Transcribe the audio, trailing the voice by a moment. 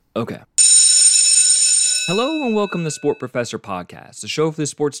Okay. Hello and welcome to Sport Professor Podcast, a show for the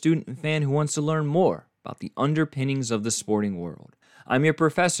sports student and fan who wants to learn more about the underpinnings of the sporting world. I'm your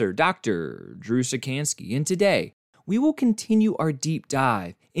professor, Dr. Drew Sikansky, and today we will continue our deep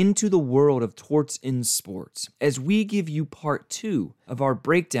dive into the world of torts in sports as we give you part 2 of our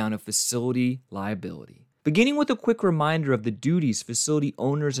breakdown of facility liability. Beginning with a quick reminder of the duties facility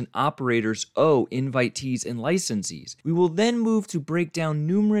owners and operators owe invitees and licensees, we will then move to break down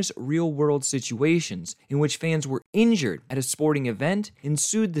numerous real-world situations in which fans were injured at a sporting event and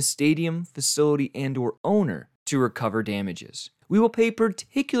sued the stadium, facility, and/or owner to recover damages. We will pay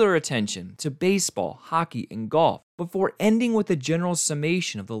particular attention to baseball, hockey, and golf before ending with a general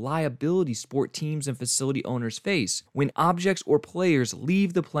summation of the liability sport teams and facility owners face when objects or players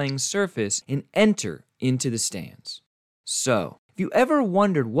leave the playing surface and enter into the stands. So, if you ever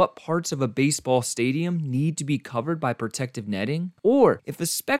wondered what parts of a baseball stadium need to be covered by protective netting, or if a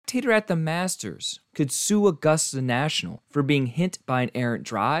spectator at the Masters could sue Augusta National for being hit by an errant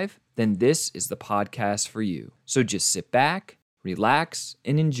drive, then this is the podcast for you. So just sit back, relax,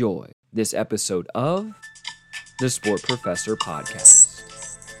 and enjoy this episode of the Sport Professor Podcast.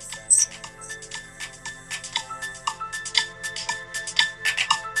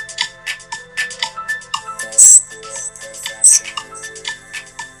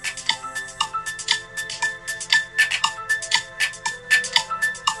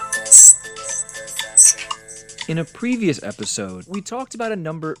 In a previous episode, we talked about a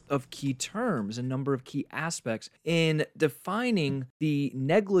number of key terms, a number of key aspects in defining the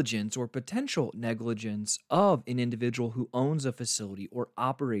negligence or potential negligence of an individual who owns a facility or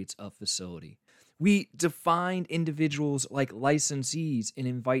operates a facility. We defined individuals like licensees and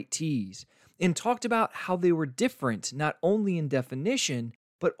invitees and talked about how they were different not only in definition,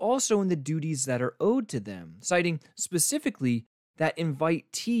 but also in the duties that are owed to them, citing specifically that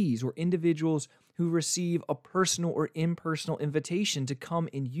invitees or individuals who receive a personal or impersonal invitation to come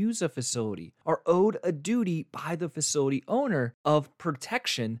and use a facility are owed a duty by the facility owner of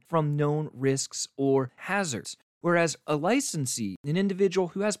protection from known risks or hazards. Whereas a licensee, an individual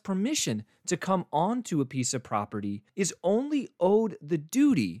who has permission to come onto a piece of property, is only owed the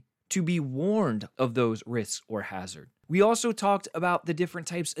duty to be warned of those risks or hazards. We also talked about the different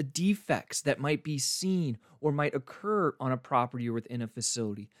types of defects that might be seen or might occur on a property or within a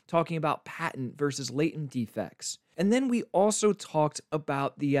facility, talking about patent versus latent defects. And then we also talked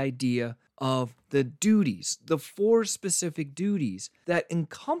about the idea of the duties, the 4 specific duties that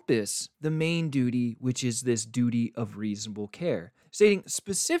encompass the main duty, which is this duty of reasonable care, stating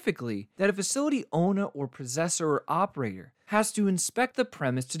specifically that a facility owner or possessor or operator has to inspect the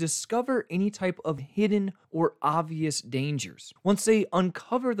premise to discover any type of hidden or obvious dangers. Once they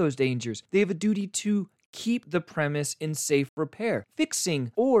uncover those dangers, they have a duty to keep the premise in safe repair,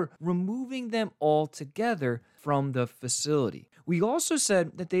 fixing or removing them altogether from the facility. We also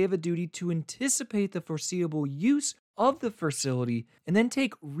said that they have a duty to anticipate the foreseeable use of the facility and then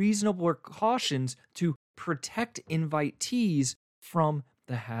take reasonable precautions to protect invitees from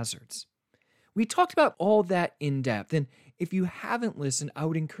the hazards. We talked about all that in depth, and if you haven't listened, I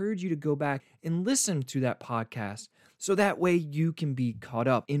would encourage you to go back and listen to that podcast so that way you can be caught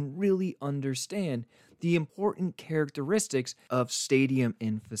up and really understand the important characteristics of stadium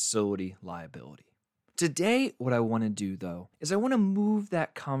and facility liability. Today, what I want to do, though, is I want to move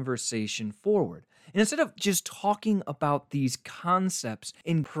that conversation forward. And instead of just talking about these concepts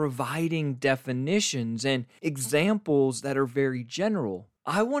and providing definitions and examples that are very general,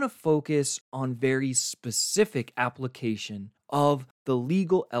 I want to focus on very specific application of the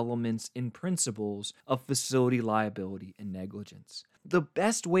legal elements and principles of facility liability and negligence. The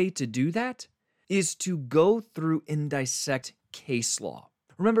best way to do that is to go through and dissect case law.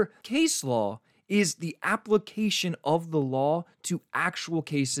 Remember, case law is the application of the law to actual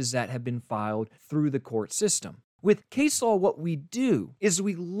cases that have been filed through the court system. With case law, what we do is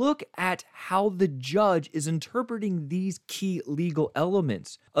we look at how the judge is interpreting these key legal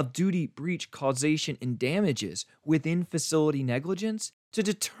elements of duty, breach, causation, and damages within facility negligence to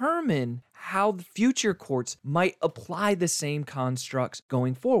determine how the future courts might apply the same constructs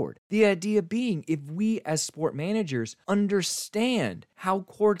going forward. The idea being, if we as sport managers understand how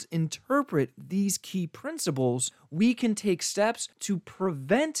courts interpret these key principles, we can take steps to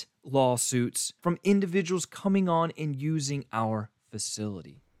prevent lawsuits from individuals coming on and using our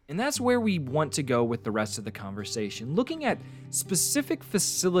facility. And that's where we want to go with the rest of the conversation, looking at specific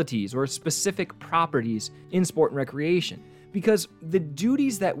facilities or specific properties in sport and recreation. because the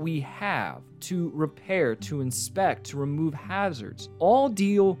duties that we have to repair, to inspect, to remove hazards, all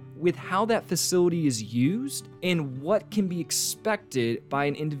deal with how that facility is used and what can be expected by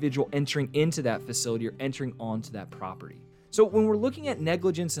an individual entering into that facility or entering onto that property. So when we're looking at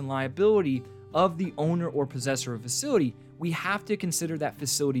negligence and liability of the owner or possessor of a facility, we have to consider that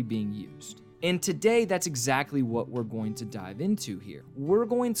facility being used. And today, that's exactly what we're going to dive into here. We're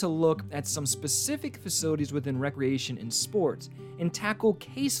going to look at some specific facilities within recreation and sports and tackle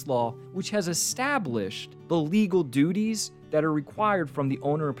case law, which has established the legal duties that are required from the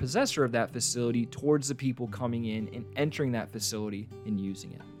owner or possessor of that facility towards the people coming in and entering that facility and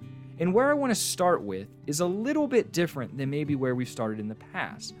using it. And where I want to start with is a little bit different than maybe where we've started in the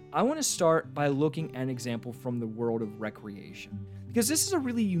past. I want to start by looking at an example from the world of recreation, because this is a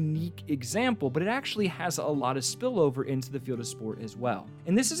really unique example, but it actually has a lot of spillover into the field of sport as well.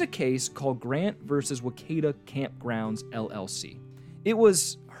 And this is a case called Grant versus Wakata Campgrounds, LLC. It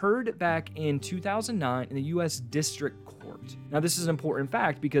was heard back in 2009 in the U.S. District Court. Now, this is an important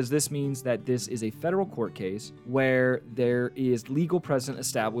fact because this means that this is a federal court case where there is legal precedent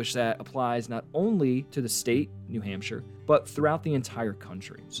established that applies not only to the state, New Hampshire, but throughout the entire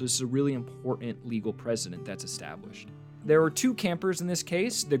country. So this is a really important legal precedent that's established. There were two campers in this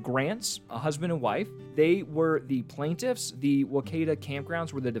case, the Grants, a husband and wife. They were the plaintiffs. The Wakata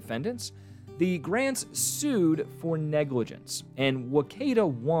Campgrounds were the defendants. The Grants sued for negligence, and Wakata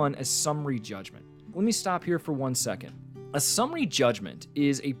won a summary judgment. Let me stop here for 1 second. A summary judgment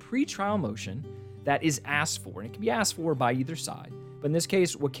is a pretrial motion that is asked for, and it can be asked for by either side. But in this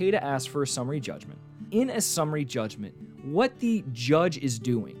case, Wakata asked for a summary judgment. In a summary judgment, what the judge is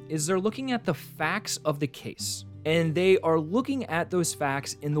doing is they're looking at the facts of the case, and they are looking at those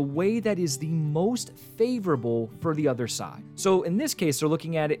facts in the way that is the most favorable for the other side. So in this case, they're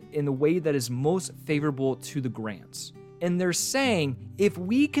looking at it in the way that is most favorable to the Grants. And they're saying, if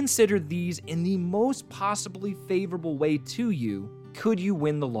we consider these in the most possibly favorable way to you, could you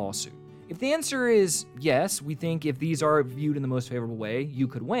win the lawsuit? If the answer is yes, we think if these are viewed in the most favorable way, you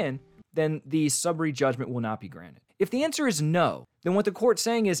could win, then the summary judgment will not be granted. If the answer is no, then what the court's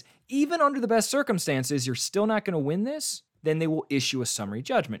saying is, even under the best circumstances, you're still not going to win this, then they will issue a summary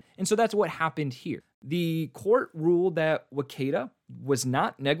judgment. And so that's what happened here. The court ruled that Wakata was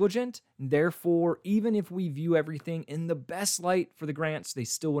not negligent. Therefore, even if we view everything in the best light for the Grants, they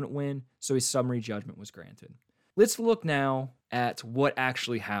still wouldn't win. So a summary judgment was granted. Let's look now at what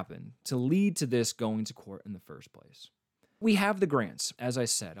actually happened to lead to this going to court in the first place. We have the Grants, as I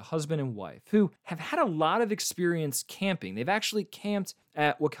said, a husband and wife, who have had a lot of experience camping. They've actually camped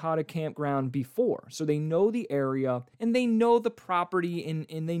at Wakata Campground before, so they know the area, and they know the property,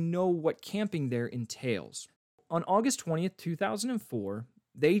 and they know what camping there entails. On August 20th, 2004,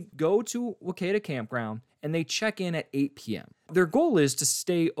 they go to Wakata Campground, and they check in at 8 p.m. Their goal is to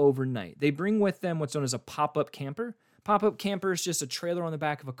stay overnight. They bring with them what's known as a pop-up camper. Pop-up camper is just a trailer on the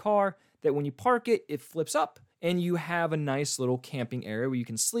back of a car that when you park it, it flips up, and you have a nice little camping area where you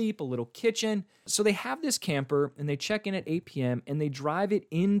can sleep, a little kitchen. So they have this camper, and they check in at 8 p.m., and they drive it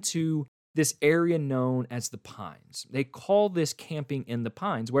into this area known as the Pines. They call this camping in the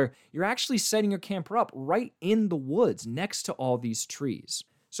Pines, where you're actually setting your camper up right in the woods next to all these trees.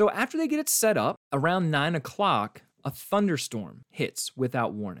 So after they get it set up, around 9 o'clock, a thunderstorm hits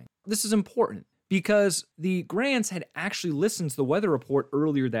without warning. This is important because the Grants had actually listened to the weather report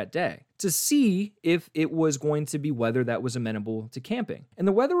earlier that day to see if it was going to be weather that was amenable to camping. And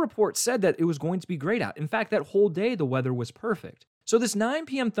the weather report said that it was going to be great out. In fact, that whole day, the weather was perfect. So this 9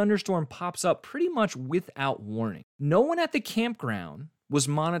 p.m. thunderstorm pops up pretty much without warning. No one at the campground was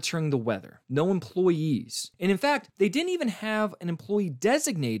monitoring the weather. No employees. And in fact, they didn't even have an employee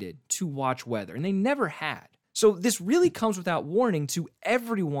designated to watch weather, and they never had. So this really comes without warning to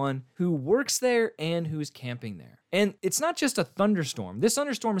everyone who works there and who's camping there. And it's not just a thunderstorm. This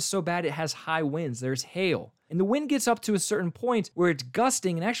thunderstorm is so bad it has high winds. There's hail. And the wind gets up to a certain point where it's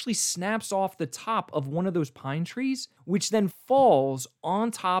gusting and actually snaps off the top of one of those pine trees, which then falls on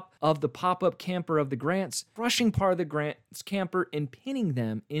top of the pop-up camper of the Grants, crushing part of the Grants camper and pinning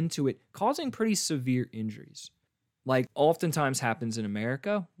them into it, causing pretty severe injuries. Like oftentimes happens in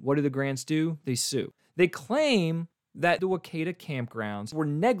America, what do the Grants do? They sue. They claim that the Wakata Campgrounds were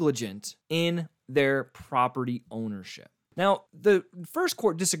negligent in their property ownership. Now, the first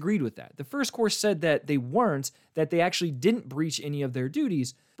court disagreed with that. The first court said that they weren't, that they actually didn't breach any of their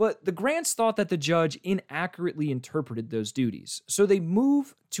duties, but the Grants thought that the judge inaccurately interpreted those duties. So they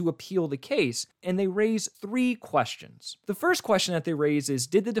move to appeal the case, and they raise 3 questions. The first question that they raise is,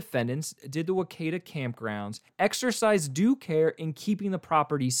 did the Wakata Campgrounds exercise due care in keeping the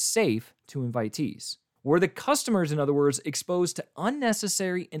property safe to invitees? Were the customers, in other words, exposed to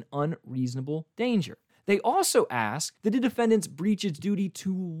unnecessary and unreasonable danger? They also ask, did the defendants breach its duty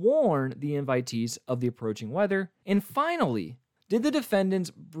to warn the invitees of the approaching weather? And finally, did the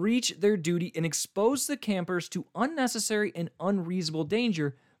defendants breach their duty and expose the campers to unnecessary and unreasonable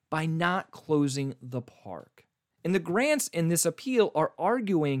danger by not closing the park? And the grants in this appeal are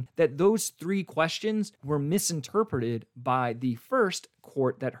arguing that those three questions were misinterpreted by the first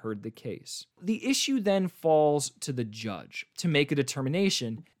court that heard the case. The issue then falls to the judge to make a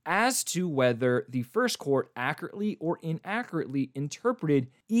determination as to whether the first court accurately or inaccurately interpreted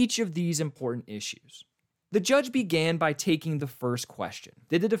each of these important issues. The judge began by taking the first question.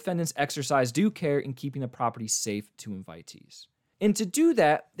 Did the defendants exercise due care in keeping the property safe to invitees? And to do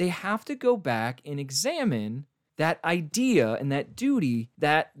that, they have to go back and examine that idea and that duty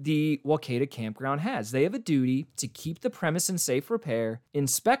that the Waukeeta campground has. They have a duty to keep the premise in safe repair,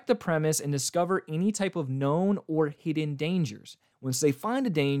 inspect the premise, and discover any type of known or hidden dangers. Once they find a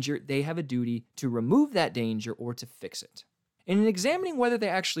danger, they have a duty to remove that danger or to fix it. And in examining whether they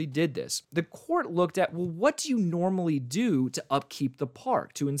actually did this, the court looked at, well, what do you normally do to upkeep the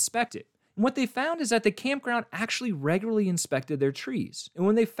park, to inspect it? And what they found is that the campground actually regularly inspected their trees. And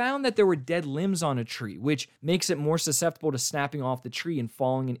when they found that there were dead limbs on a tree, which makes it more susceptible to snapping off the tree and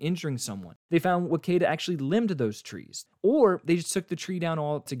falling and injuring someone, they found Waukeeta actually limbed those trees. Or they just took the tree down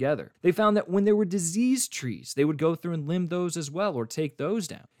altogether. They found that when there were diseased trees, they would go through and limb those as well or take those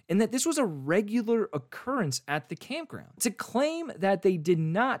down. And that this was a regular occurrence at the campground. To claim that they did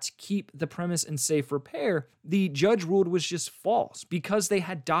not keep the premise in safe repair, the judge ruled was just false because they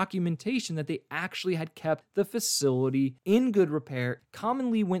had documentation that they actually had kept the facility in good repair,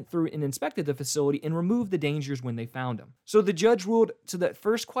 commonly went through and inspected the facility and removed the dangers when they found them. So the judge ruled to that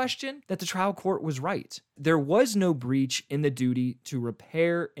first question that the trial court was right. There was no breach in the duty to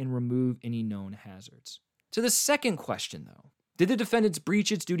repair and remove any known hazards. To the second question, though, did the defendants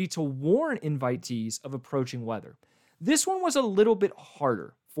breach its duty to warn invitees of approaching weather? This one was a little bit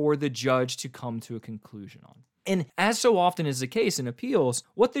harder for the judge to come to a conclusion on. And as so often is the case in appeals,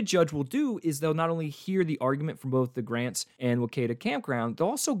 what the judge will do is they'll not only hear the argument from both the Grants and Waukeeta campground, they'll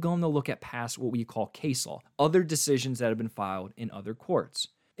also go and they'll look at past what we call case law, other decisions that have been filed in other courts.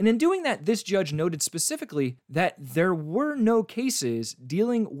 And in doing that, this judge noted specifically that there were no cases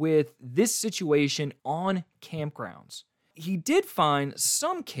dealing with this situation on campgrounds. He did find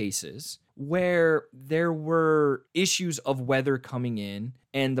some cases where there were issues of weather coming in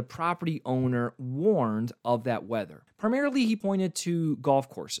and the property owner warned of that weather. Primarily, he pointed to golf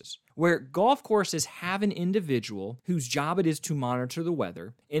courses, where golf courses have an individual whose job it is to monitor the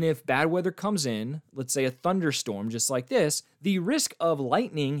weather. And if bad weather comes in, let's say a thunderstorm just like this, the risk of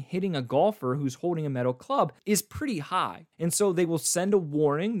lightning hitting a golfer who's holding a metal club is pretty high. And so they will send a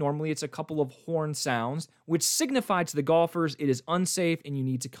warning. Normally it's a couple of horn sounds, which signify to the golfers it is unsafe and you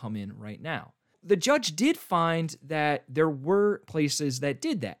need to come in right now. The judge did find that there were places that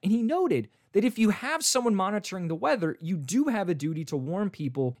did that. And he noted that if you have someone monitoring the weather, you do have a duty to warn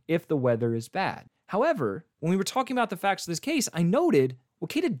people if the weather is bad. However, when we were talking about the facts of this case, I noted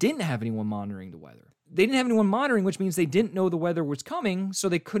Waukeeta didn't have anyone monitoring the weather. They didn't have anyone monitoring, which means they didn't know the weather was coming, so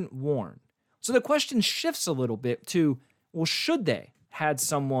they couldn't warn. So the question shifts a little bit to, well, should they had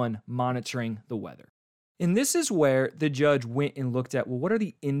someone monitoring the weather? And this is where the judge went and looked at, well, what are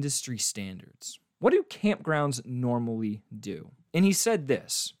the industry standards? What do campgrounds normally do? And he said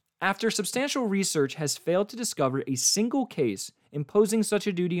this: after substantial research has failed to discover a single case imposing such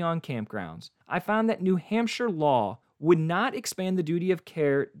a duty on campgrounds, I found that New Hampshire law would not expand the duty of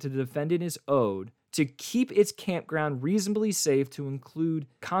care to the defendant is owed to keep its campground reasonably safe to include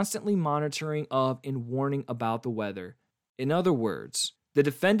constantly monitoring of and warning about the weather. In other words, the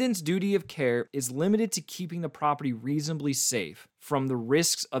defendant's duty of care is limited to keeping the property reasonably safe from the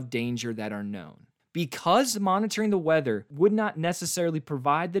risks of danger that are known. Because monitoring the weather would not necessarily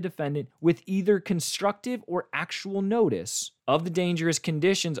provide the defendant with either constructive or actual notice of the dangerous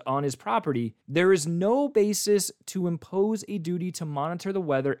conditions on his property, there is no basis to impose a duty to monitor the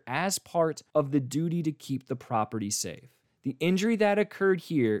weather as part of the duty to keep the property safe. The injury that occurred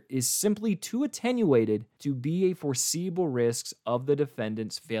here is simply too attenuated to be a foreseeable risk of the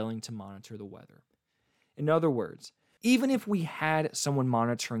defendants failing to monitor the weather. In other words, even if we had someone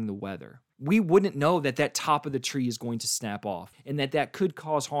monitoring the weather, we wouldn't know that that top of the tree is going to snap off and that that could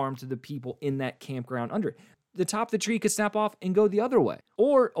cause harm to the people in that campground under it. The top of the tree could snap off and go the other way,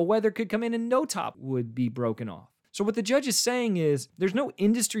 or a weather could come in and no top would be broken off. So what the judge is saying is there's no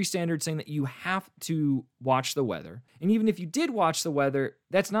industry standard saying that you have to watch the weather. And even if you did watch the weather,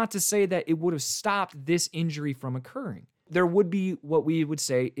 that's not to say that it would have stopped this injury from occurring. There would be what we would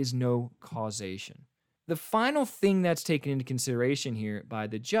say is no causation. The final thing that's taken into consideration here by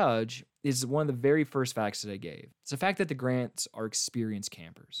the judge is one of the very first facts that I gave. It's the fact that the Grants are experienced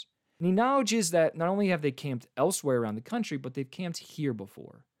campers. And he acknowledges that not only have they camped elsewhere around the country, but they've camped here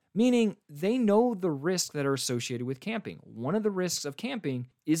before. Meaning they know the risks that are associated with camping. One of the risks of camping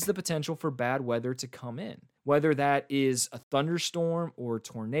is the potential for bad weather to come in, whether that is a thunderstorm or a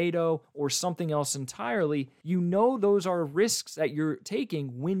tornado or something else entirely. You know those are risks that you're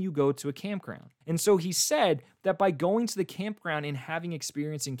taking when you go to a campground. And so he said that by going to the campground and having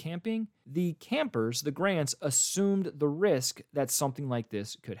experience in camping, the campers, the Grants, assumed the risk that something like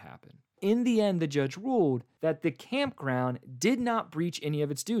this could happen. In the end, the judge ruled that the campground did not breach any of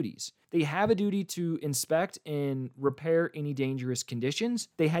its duties. They have a duty to inspect and repair any dangerous conditions.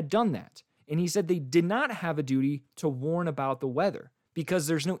 They had done that. And he said they did not have a duty to warn about the weather because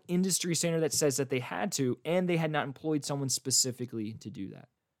there's no industry standard that says that they had to, and they had not employed someone specifically to do that.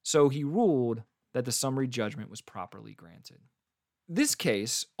 So he ruled that the summary judgment was properly granted. This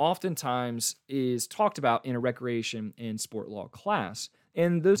case oftentimes is talked about in a recreation and sport law class,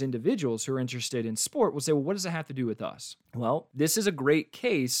 and those individuals who are interested in sport will say, well, what does it have to do with us? Well, this is a great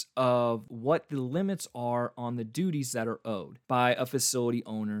case of what the limits are on the duties that are owed by a facility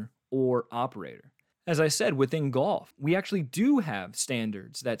owner or operator. As I said, within golf, we actually do have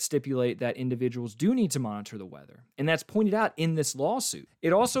standards that stipulate that individuals do need to monitor the weather, and that's pointed out in this lawsuit.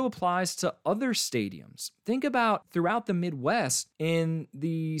 It also applies to other stadiums. Think about throughout the Midwest in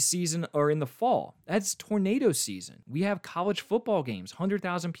the season or in the fall. That's tornado season. We have college football games,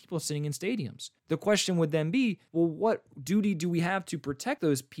 100,000 people sitting in stadiums. The question would then be, well, what duty do we have to protect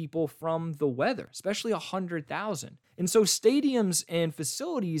those people from the weather, especially 100,000? And so stadiums and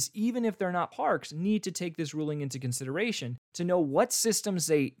facilities, even if they're not parks, need to take this ruling into consideration to know what systems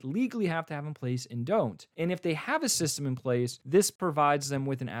they legally have to have in place and don't. And if they have a system in place, this provides them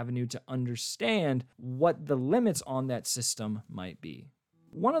with an avenue to understand what the limits on that system might be.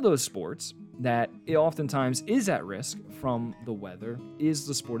 One of those sports that oftentimes is at risk from the weather is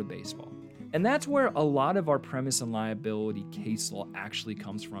the sport of baseball. And that's where a lot of our premise and liability case law actually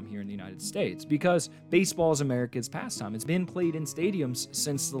comes from here in the United States, because baseball is America's pastime. It's been played in stadiums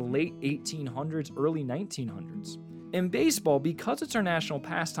since the late 1800s, early 1900s. In baseball, because it's our national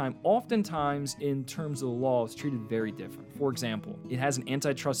pastime, oftentimes in terms of the law, it's treated very different. For example, it has an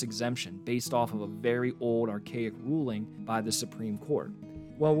antitrust exemption based off of a very old, archaic ruling by the Supreme Court.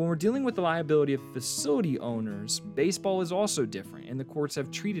 Well, when we're dealing with the liability of facility owners, baseball is also different, and the courts have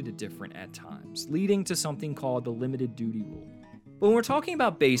treated it different at times, leading to something called the limited duty rule. But when we're talking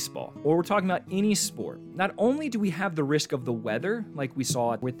about baseball, or we're talking about any sport, not only do we have the risk of the weather, like we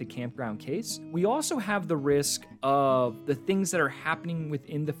saw with the campground case, we also have the risk of the things that are happening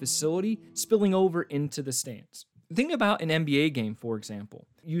within the facility spilling over into the stands. Think about an NBA game, for example.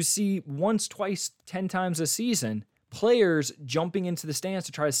 You see once, twice, 10 times a season, players jumping into the stands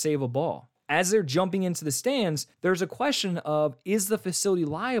to try to save a ball. As they're jumping into the stands, there's a question of, is the facility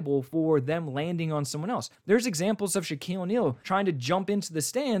liable for them landing on someone else? There's examples of Shaquille O'Neal trying to jump into the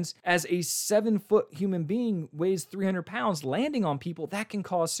stands as a 7-foot human being weighs 300 pounds landing on people that can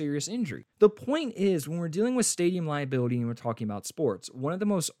cause serious injury. The point is, when we're dealing with stadium liability and we're talking about sports, one of the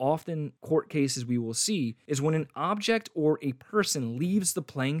most often court cases we will see is when an object or a person leaves the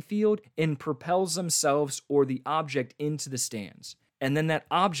playing field and propels themselves or the object into the stands, and then that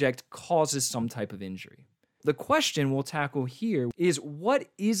object causes some type of injury. The question we'll tackle here is,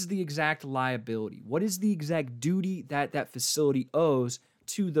 what is the exact liability? What is the exact duty that that facility owes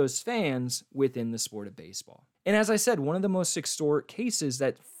to those fans within the sport of baseball? And as I said, one of the most historic cases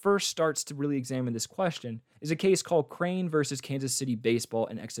that first starts to really examine this question is a case called Crane versus Kansas City Baseball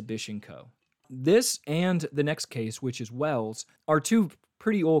and Exhibition Co. This and the next case, which is Wells, are two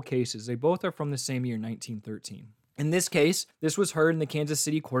pretty old cases. They both are from the same year, 1913. In this case, this was heard in the Kansas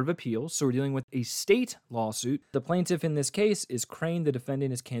City Court of Appeals, so we're dealing with a state lawsuit. The plaintiff in this case is Crane, the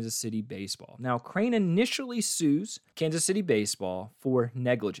defendant is Kansas City Baseball. Now, Crane initially sues Kansas City Baseball for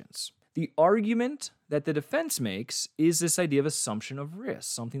negligence. The argument that the defense makes is this idea of assumption of risk,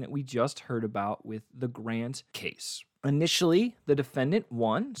 something that we just heard about with the Grant case. Initially, the defendant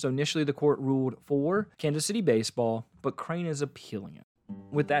won, so initially the court ruled for Kansas City Baseball, but Crane is appealing it.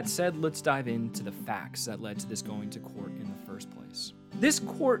 With that said, let's dive into the facts that led to this going to court in the first place. This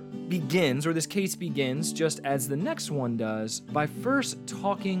case begins, just as the next one does, by first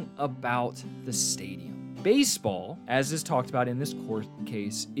talking about the stadium. Baseball, as is talked about in this court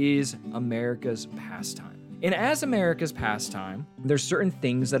case, is America's pastime. And as America's pastime, there's certain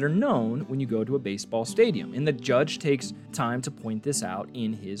things that are known when you go to a baseball stadium, and the judge takes time to point this out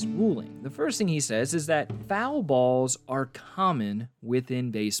in his ruling. The first thing he says is that foul balls are common within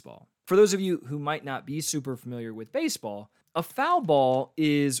baseball. For those of you who might not be super familiar with baseball, a foul ball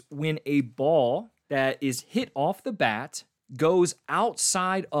is when a ball that is hit off the bat goes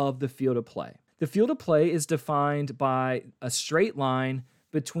outside of the field of play. The field of play is defined by a straight line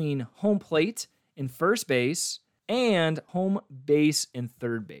between home plate and first base and home base and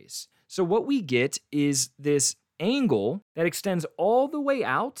third base. So what we get is this angle that extends all the way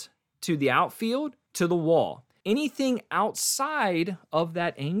out to the outfield to the wall. Anything outside of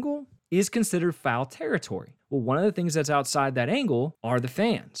that angle is considered foul territory. Well, one of the things that's outside that angle are the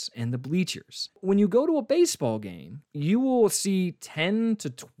fans and the bleachers. When you go to a baseball game, you will see 10 to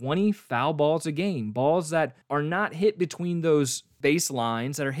 20 foul balls a game, balls that are not hit between those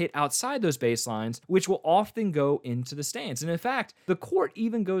baselines, that are hit outside those baselines, which will often go into the stands. And in fact, the court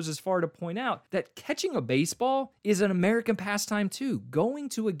even goes as far to point out that catching a baseball is an American pastime too. Going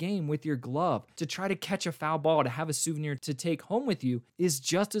to a game with your glove to try to catch a foul ball, to have a souvenir to take home with you, is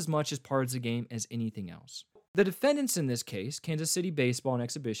just as much as part of the game as anything else. The defendants in this case, Kansas City Baseball and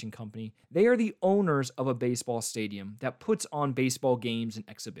Exhibition Company, they are the owners of a baseball stadium that puts on baseball games and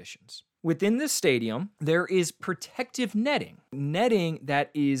exhibitions. Within this stadium, there is protective netting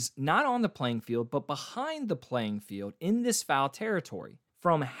that is not on the playing field, but behind the playing field in this foul territory,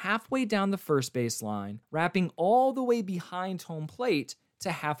 from halfway down the first base line, wrapping all the way behind home plate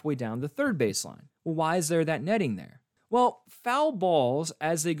to halfway down the third base line. Well, why is there that netting there? Well, foul balls,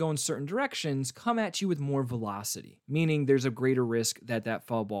 as they go in certain directions, come at you with more velocity, meaning there's a greater risk that that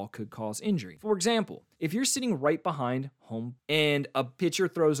foul ball could cause injury. For example, if you're sitting right behind home and a pitcher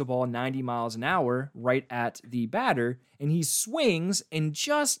throws a ball 90 miles an hour right at the batter, and he swings and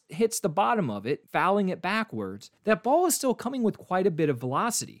just hits the bottom of it, fouling it backwards, that ball is still coming with quite a bit of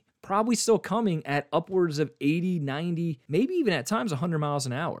velocity. Probably still coming at upwards of 80, 90, maybe even at times 100 miles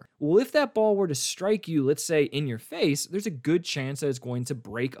an hour. Well, if that ball were to strike you, let's say in your face, there's a good chance that it's going to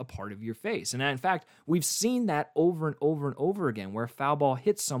break a part of your face. And in fact, we've seen that over and over and over again, where a foul ball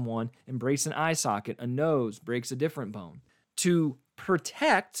hits someone and breaks an eye socket, a nose, breaks a different bone. To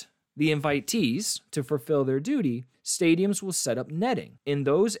protect the invitees, to fulfill their duty, stadiums will set up netting in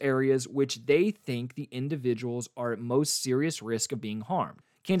those areas which they think the individuals are at most serious risk of being harmed.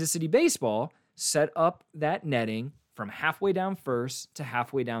 Kansas City Baseball set up that netting from halfway down first to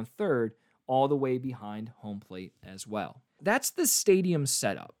halfway down third, all the way behind home plate as well. That's the stadium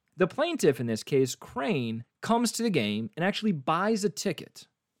setup. The plaintiff, in this case, Crane, comes to the game and actually buys a ticket.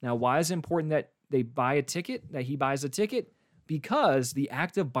 Now, why is it important that they buy a ticket, that he buys a ticket? Because the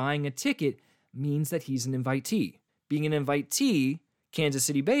act of buying a ticket means that he's an invitee. Being an invitee, Kansas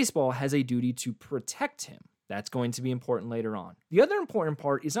City Baseball has a duty to protect him. That's going to be important later on. The other important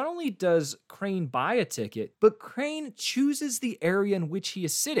part is not only does Crane buy a ticket, but Crane chooses the area in which he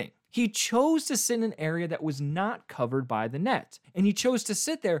is sitting. He chose to sit in an area that was not covered by the net. And he chose to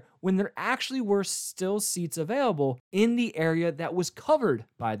sit there when there actually were still seats available in the area that was covered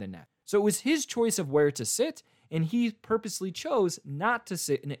by the net. So it was his choice of where to sit, and he purposely chose not to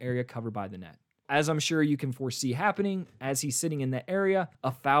sit in an area covered by the net. As I'm sure you can foresee happening, as he's sitting in that area,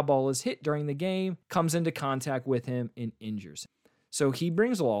 a foul ball is hit during the game, comes into contact with him, and injures him. So he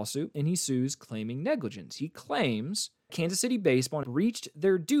brings a lawsuit and he sues, claiming negligence. He claims Kansas City Baseball breached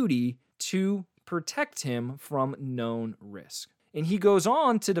their duty to protect him from known risk. And he goes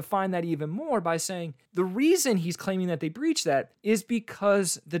on to define that even more by saying the reason he's claiming that they breached that is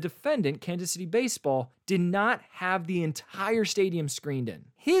because the defendant, Kansas City Baseball, did not have the entire stadium screened in.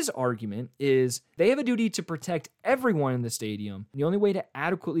 His argument is they have a duty to protect everyone in the stadium. The only way to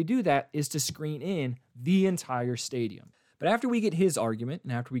adequately do that is to screen in the entire stadium. But after we get his argument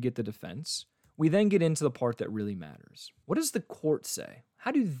and after we get the defense, we then get into the part that really matters. What does the court say?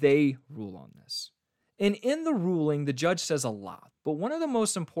 How do they rule on this? And in the ruling, the judge says a lot, but one of the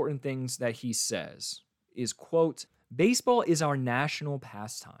most important things that he says is, quote, baseball is our national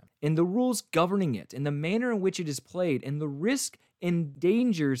pastime, and the rules governing it, and the manner in which it is played, and the risk and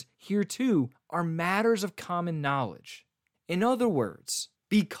dangers hereto are matters of common knowledge. In other words,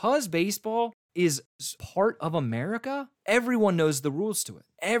 because baseball is part of America, everyone knows the rules to it.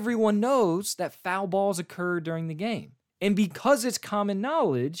 Everyone knows that foul balls occur during the game. And because it's common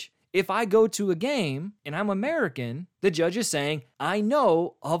knowledge, if I go to a game and I'm American, the judge is saying, I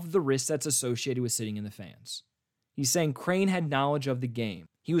know of the risk that's associated with sitting in the fans. He's saying Crane had knowledge of the game.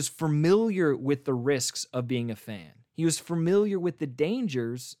 He was familiar with the risks of being a fan. He was familiar with the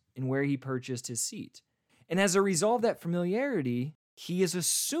dangers in where he purchased his seat. And as a result of that familiarity, he is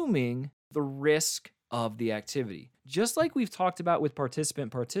assuming the risk of the activity. Just like we've talked about with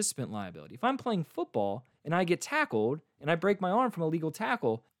participant liability. If I'm playing football and I get tackled and I break my arm from a legal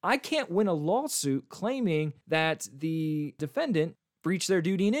tackle, I can't win a lawsuit claiming that the defendant breached their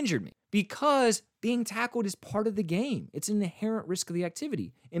duty and injured me, because being tackled is part of the game. It's an inherent risk of the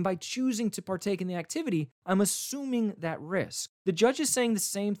activity. And by choosing to partake in the activity, I'm assuming that risk. The judge is saying the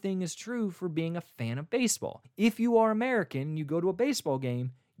same thing is true for being a fan of baseball. If you are American and you go to a baseball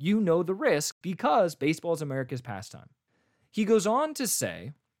game, you know the risk because baseball is America's pastime. He goes on to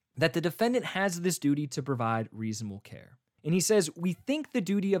say that the defendant has this duty to provide reasonable care. And he says, we think the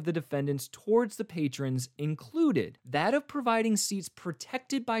duty of the defendants towards the patrons included that of providing seats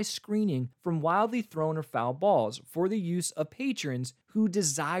protected by screening from wildly thrown or foul balls for the use of patrons who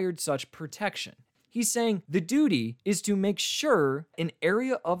desired such protection. He's saying the duty is to make sure an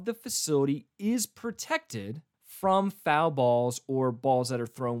area of the facility is protected from foul balls or balls that are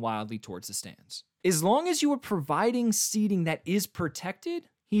thrown wildly towards the stands. As long as you are providing seating that is protected,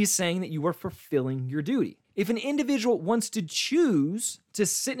 he's saying that you are fulfilling your duty. If an individual wants to choose to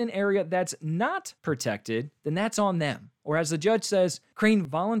sit in an area that's not protected, then that's on them. Or as the judge says, Crane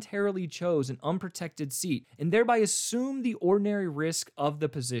voluntarily chose an unprotected seat and thereby assumed the ordinary risk of the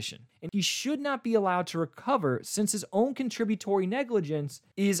position. And he should not be allowed to recover since his own contributory negligence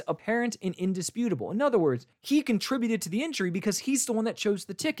is apparent and indisputable. In other words, he contributed to the injury because he's the one that chose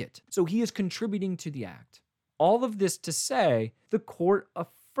the ticket. So he is contributing to the act. All of this to say, the court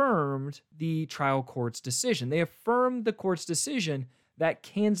affirmed the trial court's decision. They affirmed the court's decision that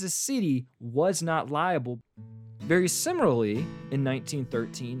Kansas City was not liable. Very similarly, in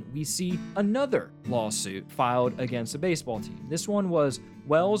 1913, we see another lawsuit filed against a baseball team. This one was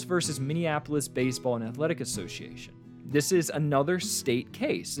Wells versus Minneapolis Baseball and Athletic Association. This is another state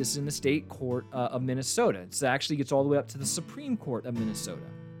case. This is in the state court of Minnesota. It actually gets all the way up to the Supreme Court of Minnesota.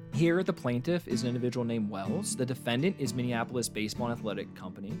 Here, the plaintiff is an individual named Wells. The defendant is Minneapolis Baseball and Athletic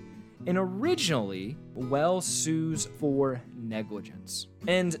Company. And originally, Wells sues for negligence.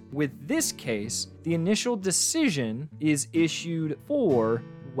 And with this case, the initial decision is issued for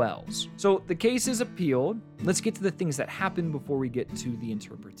Wells. So the case is appealed. Let's get to the things that happened before we get to the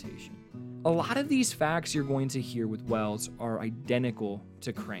interpretation. A lot of these facts you're going to hear with Wells are identical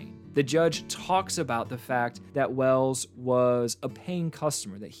to Crane. The judge talks about the fact that Wells was a paying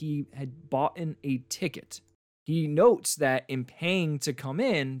customer, that he had bought in a ticket. He notes that in paying to come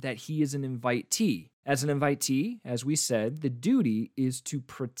in, that he is an invitee. As an invitee, as we said, the duty is to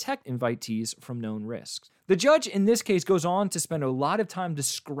protect invitees from known risks. The judge in this case goes on to spend a lot of time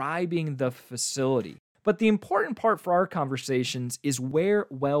describing the facility. But the important part for our conversations is where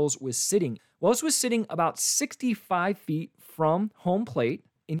Wells was sitting. Wells was sitting about 65 feet from home plate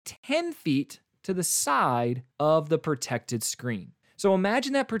and 10 feet to the side of the protected screen. So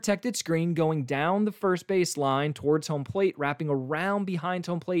imagine that protected screen going down the first base line towards home plate, wrapping around behind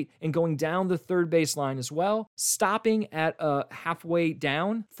home plate, and going down the third base line as well, stopping at halfway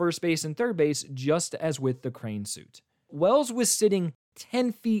down first base and third base, just as with the Crane suit. Wells was sitting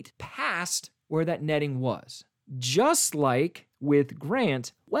 10 feet past where that netting was. Just like with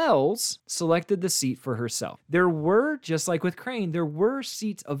Grant, Wells selected the seat for herself. There were, just like with Crane, there were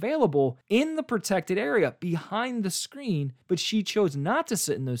seats available in the protected area behind the screen, but she chose not to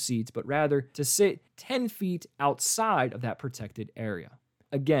sit in those seats, but rather to sit 10 feet outside of that protected area.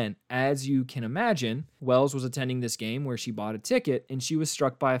 Again, as you can imagine, Wells was attending this game where she bought a ticket and she was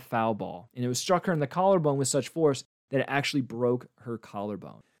struck by a foul ball. And it was struck her in the collarbone with such force that it actually broke her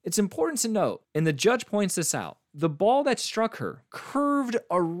collarbone. It's important to note, and the judge points this out, the ball that struck her curved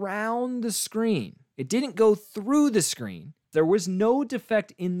around the screen. It didn't go through the screen. There was no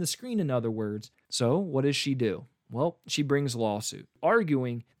defect in the screen, in other words. So what does she do? Well, she brings a lawsuit,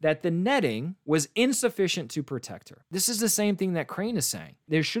 arguing that the netting was insufficient to protect her. This is the same thing that Crane is saying.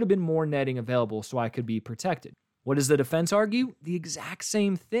 There should have been more netting available so I could be protected. What does the defense argue? The exact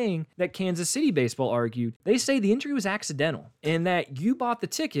same thing that Kansas City Baseball argued. They say the injury was accidental and that you bought the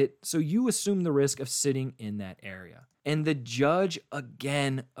ticket, so you assume the risk of sitting in that area. And the judge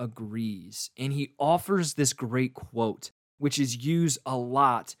again agrees, and he offers this great quote, which is used a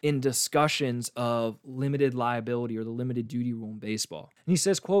lot in discussions of limited liability or the limited duty rule in baseball. And he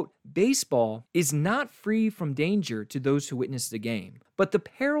says, quote, "Baseball is not free from danger to those who witness the game, but the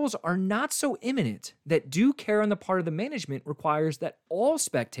perils are not so imminent that due care on the part of the management requires that all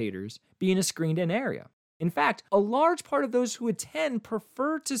spectators be in a screened-in area. In fact, a large part of those who attend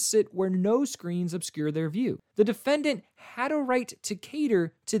prefer to sit where no screens obscure their view. The defendant had a right to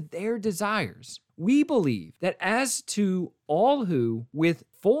cater to their desires. We believe that as to all who, with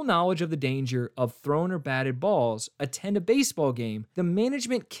full knowledge of the danger of thrown or batted balls, attend a baseball game, the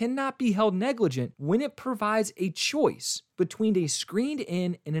management cannot be held negligent when it provides a choice between a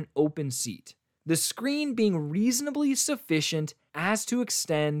screened-in and an open seat, the screen being reasonably sufficient as to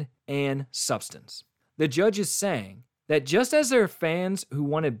extent and substance." The judge is saying that just as there are fans who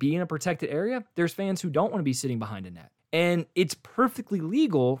want to be in a protected area, there's fans who don't want to be sitting behind a net. And it's perfectly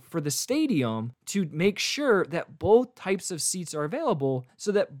legal for the stadium to make sure that both types of seats are available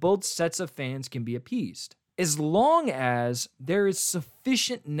so that both sets of fans can be appeased. As long as there is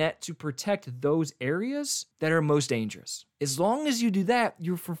sufficient net to protect those areas that are most dangerous. As long as you do that,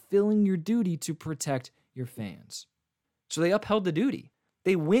 you're fulfilling your duty to protect your fans. So they upheld the duty.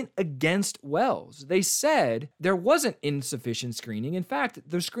 They went against Wells. They said there wasn't insufficient screening. In fact,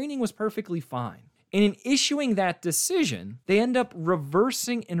 the screening was perfectly fine. And in issuing that decision, they end up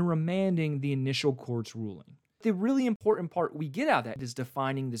reversing and remanding the initial court's ruling. The really important part we get out of that is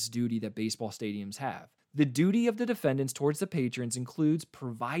defining this duty that baseball stadiums have. The duty of the defendants towards the patrons includes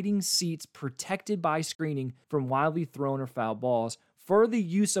providing seats protected by screening from wildly thrown or foul balls for the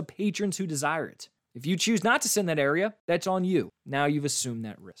use of patrons who desire it. If you choose not to sit in that area, that's on you. Now you've assumed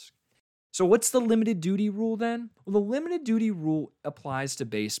that risk. So what's the limited duty rule then? Well, the limited duty rule applies to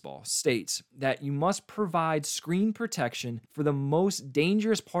baseball, states that you must provide screen protection for the most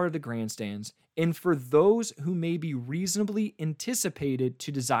dangerous part of the grandstands and for those who may be reasonably anticipated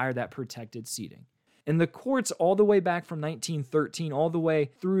to desire that protected seating. And the courts all the way back from 1913 all the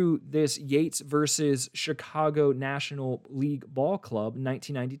way through this Yates versus Chicago National League Ball Club in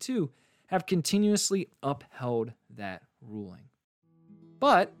 1992 have continuously upheld that ruling.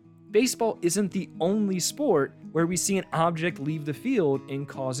 But baseball isn't the only sport where we see an object leave the field and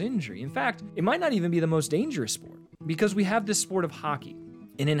cause injury. In fact, it might not even be the most dangerous sport because we have this sport of hockey.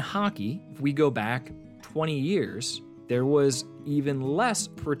 And in hockey, if we go back 20 years, there was even less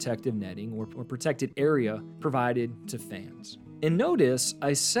protective netting or protected area provided to fans. And notice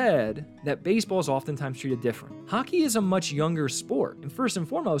I said that baseball is oftentimes treated different. Hockey is a much younger sport. And first and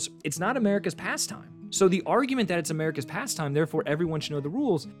foremost, it's not America's pastime. So the argument that it's America's pastime, therefore everyone should know the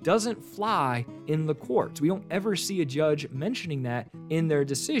rules, doesn't fly in the courts. We don't ever see a judge mentioning that in their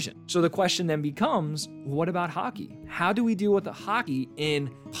decision. So the question then becomes, what about hockey? How do we deal with the hockey in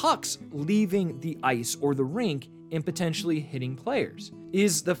pucks leaving the ice or the rink and potentially hitting players?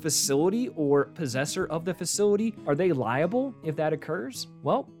 Is the facility or possessor of the facility, are they liable if that occurs?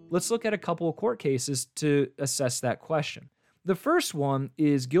 Well, let's look at a couple of court cases to assess that question. The first one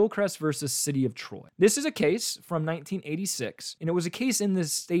is Gilchrist versus City of Troy. This is a case from 1986, and it was a case in the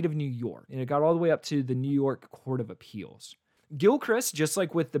state of New York, and it got all the way up to the New York Court of Appeals. Gilchrist, just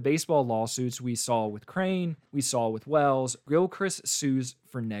like with the baseball lawsuits we saw with Crane, we saw with Wells, Gilchrist sues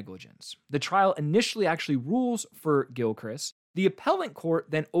for negligence. The trial initially actually rules for Gilchrist. The appellate court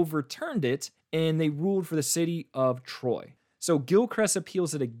then overturned it, and they ruled for the City of Troy. So Gilchrist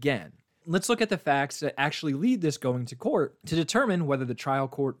appeals it again. Let's look at the facts that actually lead this going to court to determine whether the trial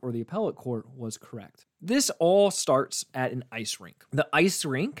court or the appellate court was correct. This all starts at an ice rink. The ice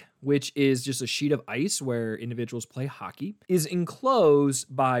rink, which is just a sheet of ice where individuals play hockey, is enclosed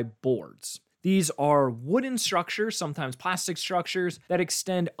by boards. These are wooden structures, sometimes plastic structures, that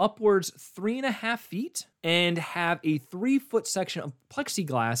extend upwards 3.5 feet and have a 3-foot section of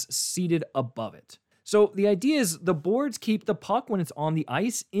plexiglass seated above it. So the idea is the boards keep the puck when it's on the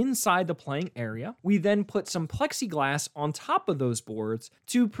ice inside the playing area. We then put some plexiglass on top of those boards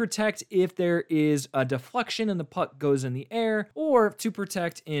to protect if there is a deflection and the puck goes in the air, or to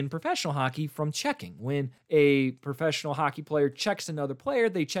protect in professional hockey from checking. When a professional hockey player checks another player,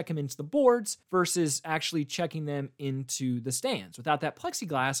 they check him into the boards versus actually checking them into the stands. Without that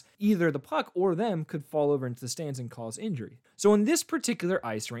plexiglass, either the puck or them could fall over into the stands and cause injury. So in this particular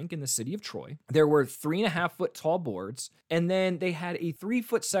ice rink in the city of Troy, there were 3.5 foot tall boards, and then they had a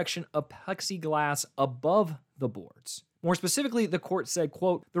 3-foot section of plexiglass above the boards. More specifically, the court said,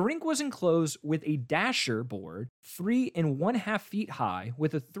 quote, "The rink was enclosed with a dasher board 3.5 feet high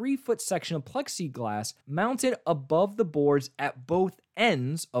with a 3-foot section of plexiglass mounted above the boards at both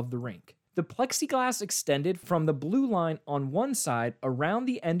ends of the rink. The plexiglass extended from the blue line on one side around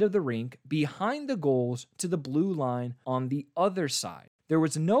the end of the rink behind the goals to the blue line on the other side. There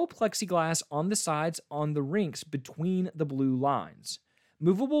was no plexiglass on the sides on the rinks between the blue lines.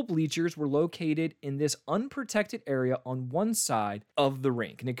 Movable bleachers were located in this unprotected area on one side of the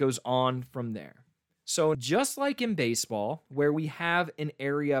rink," and it goes on from there. So just like in baseball, where we have an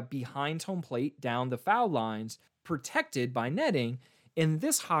area behind home plate down the foul lines protected by netting, in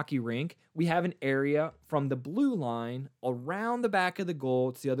this hockey rink, we have an area from the blue line around the back of the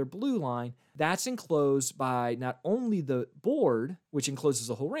goal to the other blue line that's enclosed by not only the board, which encloses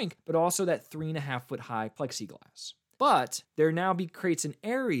the whole rink, but also that 3.5 foot high plexiglass. But there now creates an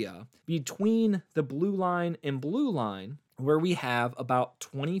area between the blue line and blue line where we have about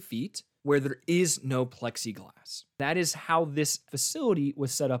 20 feet where there is no plexiglass. That is how this facility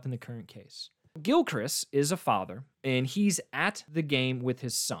was set up in the current case. Gilchrist is a father, and he's at the game with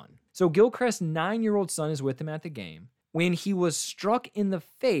his son. So Gilchrist's 9-year-old son is with him at the game when he was struck in the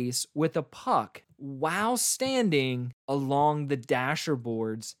face with a puck while standing along the dasher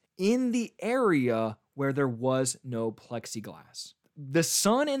boards in the area where there was no plexiglass. The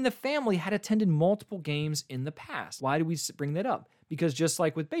son and the family had attended multiple games in the past. Why do we bring that up? Because just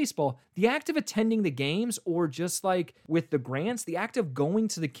like with baseball, the act of attending the games, or just like with the Grants, the act of going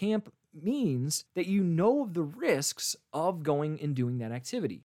to the camp means that you know of the risks of going and doing that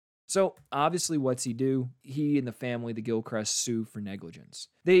activity. So obviously, what's he do? He and the family, the Gilchrist, sue for negligence.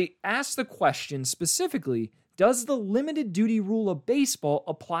 They ask the question specifically, does the limited duty rule of baseball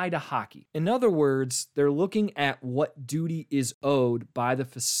apply to hockey? In other words, they're looking at what duty is owed by the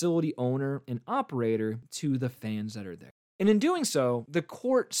facility owner and operator to the fans that are there. And in doing so, the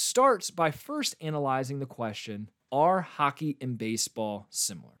court starts by first analyzing the question, are hockey and baseball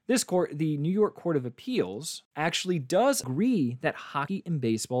similar? This court, the New York Court of Appeals, actually does agree that hockey and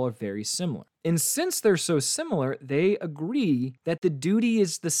baseball are very similar. And since they're so similar, they agree that the duty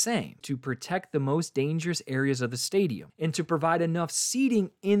is the same, to protect the most dangerous areas of the stadium and to provide enough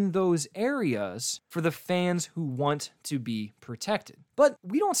seating in those areas for the fans who want to be protected. But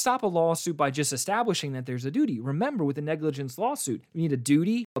we don't stop a lawsuit by just establishing that there's a duty. Remember, with a negligence lawsuit, we need a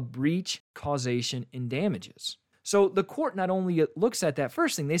duty, a breach, causation, and damages. So the court not only looks at that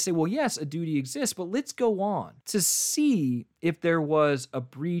first thing, they say, well, yes, a duty exists, but let's go on to see if there was a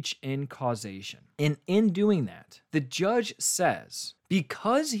breach in causation. And in doing that, the judge says,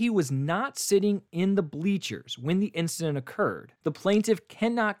 because he was not sitting in the bleachers when the incident occurred, the plaintiff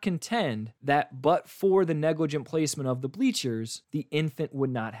cannot contend that but for the negligent placement of the bleachers, the infant would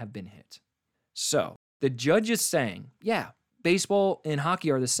not have been hit. So the judge is saying, yeah, baseball and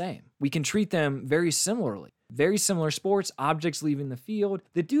hockey are the same. We can treat them very similarly. Very similar sports, objects leaving the field.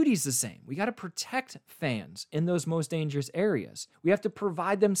 The duty's the same. We got to protect fans in those most dangerous areas. We have to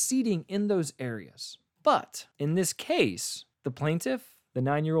provide them seating in those areas. But in this case, the plaintiff, the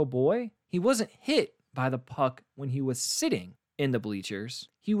 9-year-old boy, he wasn't hit by the puck when he was sitting in the bleachers.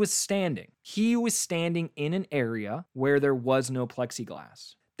 He was standing. He was standing in an area where there was no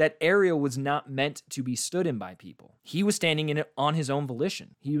plexiglass. That area was not meant to be stood in by people. He was standing in it on his own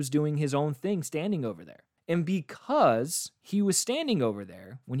volition. He was doing his own thing standing over there. And because he was standing over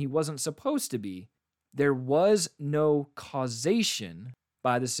there when he wasn't supposed to be, there was no causation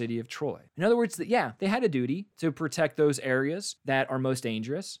by the city of Troy. In other words, they had a duty to protect those areas that are most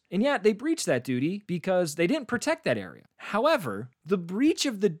dangerous. And yeah, they breached that duty because they didn't protect that area. However, the breach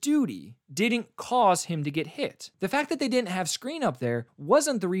of the duty didn't cause him to get hit. The fact that they didn't have screen up there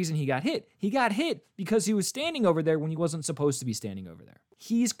wasn't the reason he got hit. He got hit because he was standing over there when he wasn't supposed to be standing over there.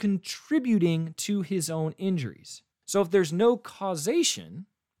 He's contributing to his own injuries. So if there's no causation,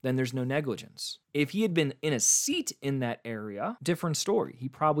 then there's no negligence. If he had been in a seat in that area, different story. He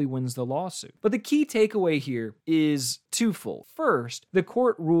probably wins the lawsuit. But the key takeaway here is twofold. First, the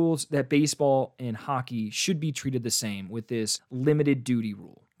court rules that baseball and hockey should be treated the same with this limited duty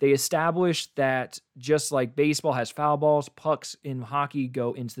rule. They established that just like baseball has foul balls, pucks in hockey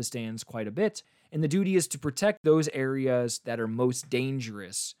go into the stands quite a bit, and the duty is to protect those areas that are most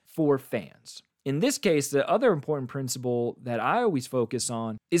dangerous for fans. In this case, the other important principle that I always focus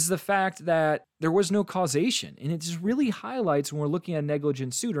on is the fact that there was no causation. And it just really highlights when we're looking at a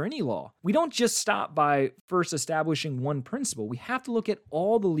negligent suit or any law. We don't just stop by first establishing one principle. We have to look at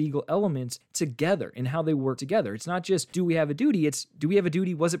all the legal elements together and how they work together. It's not just, do we have a duty? It's, do we have a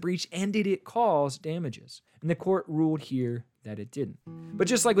duty? Was it breached? And did it cause damages? And the court ruled here that it didn't. But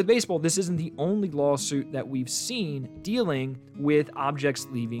just like with baseball, this isn't the only lawsuit that we've seen dealing with objects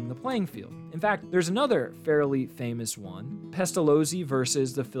leaving the playing field. In fact, there's another fairly famous one, Pestalozzi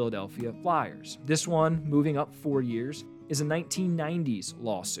versus the Philadelphia Flyers. This one, moving up 4 years, is a 1990s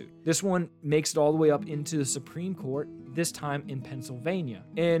lawsuit. This one makes it all the way up into the Supreme Court, this time in Pennsylvania.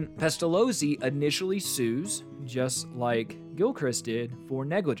 And Pestalozzi initially sues, just like Gilchrist did, for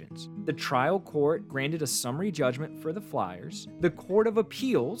negligence. The trial court granted a summary judgment for the Flyers. The Court of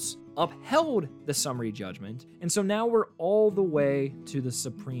Appeals upheld the summary judgment, and so now we're all the way to the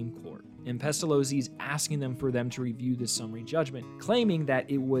Supreme Court. And Pestalozzi's asking them for them to review this summary judgment, claiming that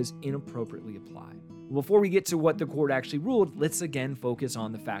it was inappropriately applied. Before we get to what the court actually ruled, let's again focus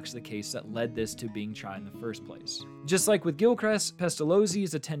on the facts of the case that led this to being tried in the first place. Just like with Gilchrist, Pestalozzi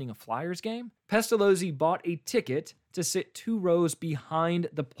is attending a Flyers game. Pestalozzi bought a ticket to sit 2 rows behind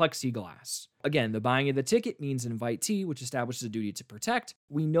the plexiglass. Again, the buying of the ticket means an invitee, which establishes a duty to protect.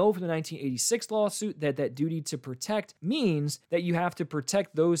 We know from the 1986 lawsuit that that duty to protect means that you have to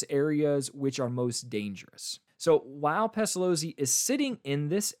protect those areas which are most dangerous. So while Pestalozzi is sitting in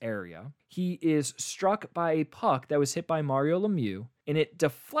this area, he is struck by a puck that was hit by Mario Lemieux, and it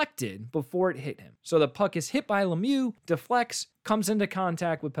deflected before it hit him. So the puck is hit by Lemieux, deflects, comes into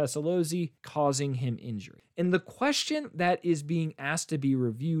contact with Pestalozzi, causing him injury. And the question that is being asked to be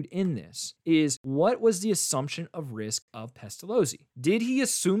reviewed in this is, what was the assumption of risk of Pestalozzi? Did he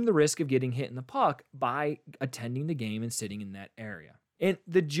assume the risk of getting hit in the puck by attending the game and sitting in that area? And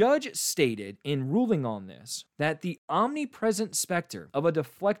the judge stated in ruling on this that the omnipresent specter of a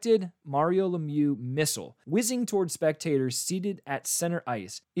deflected Mario Lemieux missile whizzing towards spectators seated at center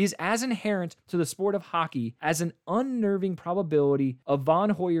ice is as inherent to the sport of hockey as an unnerving probability of Von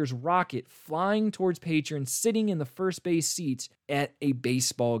Hoyer's rocket flying towards patrons sitting in the first base seats at a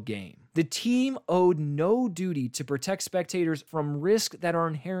baseball game. The team owed no duty to protect spectators from risks that are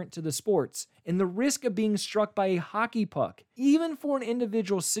inherent to the sports, and the risk of being struck by a hockey puck, even for an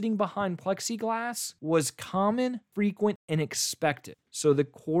individual sitting behind plexiglass, was common, frequent, and expected. So the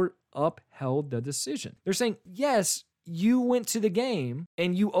court upheld the decision. They're saying, yes, you went to the game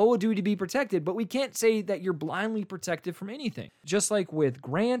and you owe a duty to be protected, but we can't say that you're blindly protected from anything. Just like with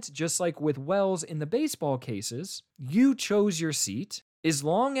Grant, just like with Wells in the baseball cases, you chose your seat. As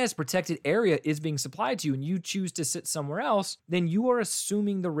long as protected area is being supplied to you and you choose to sit somewhere else, then you are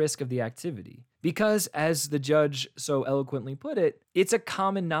assuming the risk of the activity. Because, as the judge so eloquently put it, it's a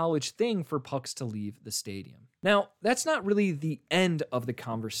common knowledge thing for pucks to leave the stadium. Now, that's not really the end of the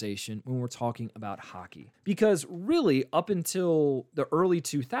conversation when we're talking about hockey. Because really, up until the early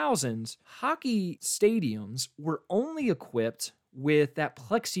 2000s, hockey stadiums were only equipped with that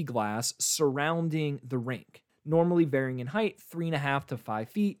plexiglass surrounding the rink, normally varying in height 3.5 to 5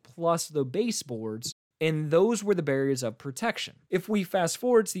 feet, plus the baseboards, and those were the barriers of protection. If we fast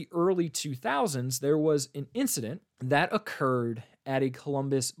forward to the early 2000s, there was an incident that occurred at a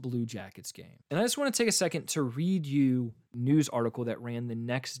Columbus Blue Jackets game. And I just want to take a second to read you a news article that ran the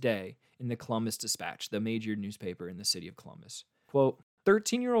next day in the Columbus Dispatch, the major newspaper in the city of Columbus. Quote,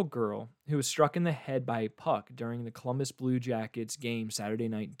 13-year-old girl who was struck in the head by a puck during the Columbus Blue Jackets game Saturday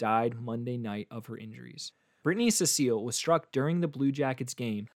night died Monday night of her injuries. Brittany Cecile was struck during the Blue Jackets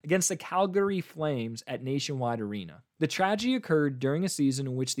game against the Calgary Flames at Nationwide Arena. The tragedy occurred during a season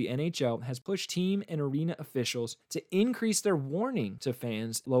in which the NHL has pushed team and arena officials to increase their warning to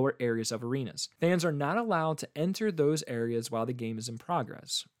fans lower areas of arenas. Fans are not allowed to enter those areas while the game is in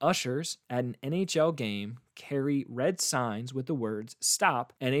progress. Ushers at an NHL game carry red signs with the words,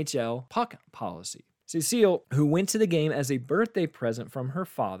 "Stop NHL Puck Policy." Cecile, who went to the game as a birthday present from her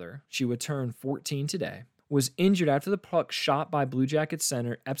father, she would turn 14 today, was injured after the puck shot by Blue Jackets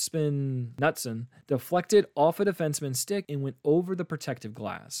center Espen Knutson deflected off a defenseman's stick and went over the protective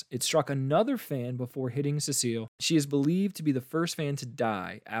glass. It struck another fan before hitting Cecile. She is believed to be the first fan to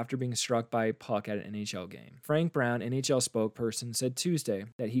die after being struck by a puck at an NHL game. Frank Brown, NHL spokesperson, said Tuesday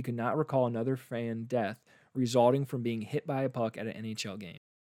that he could not recall another fan death resulting from being hit by a puck at an NHL game.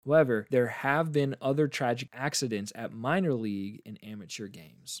 However, there have been other tragic accidents at minor league and amateur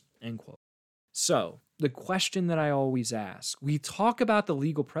games. End quote. So, the question that I always ask, we talk about the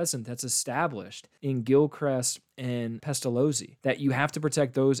legal precedent that's established in Gilchrist and Pestalozzi, that you have to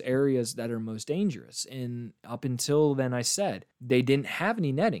protect those areas that are most dangerous. And up until then, I said, they didn't have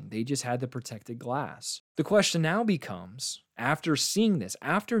any netting. They just had the protected glass. The question now becomes, after seeing this,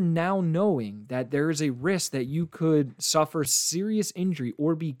 after now knowing that there is a risk that you could suffer serious injury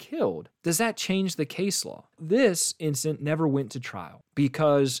or be killed, does that change the case law? This incident never went to trial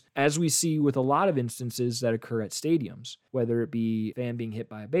because, as we see with a lot of instances that occur at stadiums, whether it be a fan being hit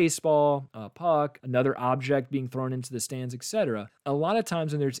by a baseball, a puck, another object being thrown into the stands, etc., a lot of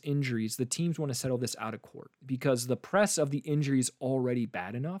times when there's injuries, the teams want to settle this out of court because the press of the injury is already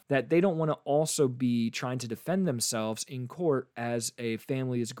bad enough that they don't want to also be trying to defend themselves in court as a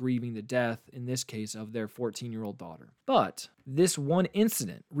family is grieving the death, in this case, of their 14-year-old daughter. But this one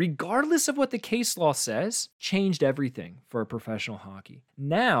incident, regardless of what the case law says, changed everything for professional hockey.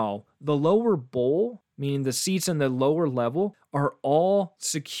 Now, the lower bowl, meaning the seats in the lower level, are all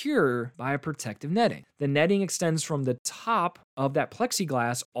secure by a protective netting. The netting extends from the top of that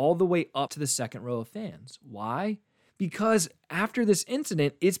plexiglass all the way up to the second row of fans. Why? Because after this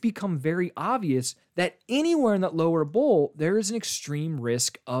incident, it's become very obvious that anywhere in that lower bowl, there is an extreme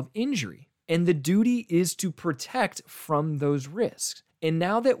risk of injury. And the duty is to protect from those risks. And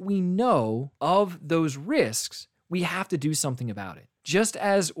now that we know of those risks, we have to do something about it. Just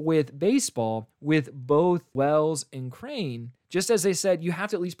as with baseball, with both Wells and Crane, just as they said, you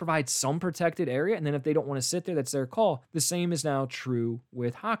have to at least provide some protected area, and then if they don't want to sit there, that's their call. The same is now true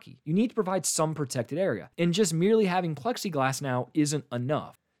with hockey. You need to provide some protected area, and just merely having plexiglass now isn't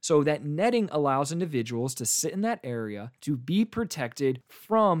enough. So that netting allows individuals to sit in that area to be protected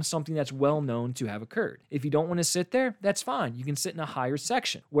from something that's well known to have occurred. If you don't want to sit there, that's fine. You can sit in a higher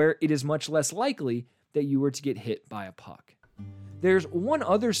section where it is much less likely that you were to get hit by a puck. There's one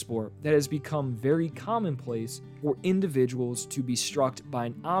other sport that has become very commonplace for individuals to be struck by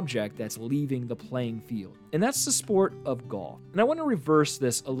an object that's leaving the playing field, and that's the sport of golf. And I want to reverse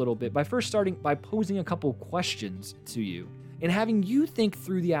this a little bit by first starting by posing a couple questions to you and having you think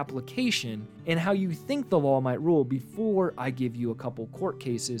through the application and how you think the law might rule before I give you a couple court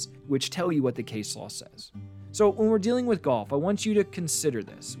cases which tell you what the case law says. So when we're dealing with golf, I want you to consider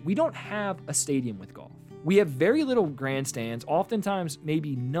this. We don't have a stadium with golf. We have very little grandstands, oftentimes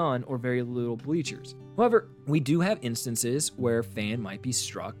maybe none or very little bleachers. However, we do have instances where a fan might be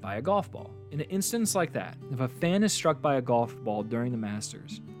struck by a golf ball. In an instance like that, if a fan is struck by a golf ball during the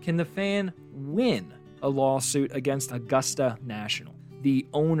Masters, can the fan win a lawsuit against Augusta National, the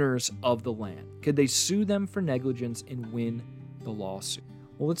owners of the land? Could they sue them for negligence and win the lawsuit?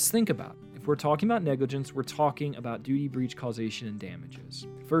 Well, let's think about it. If we're talking about negligence, we're talking about duty, breach, causation, and damages.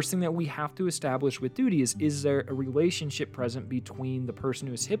 First thing that we have to establish with duty is there a relationship present between the person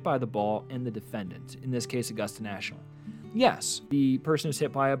who is hit by the ball and the defendant, in this case, Augusta National? Yes, the person who's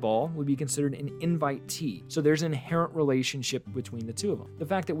hit by a ball would be considered an invitee, so there's an inherent relationship between the two of them. The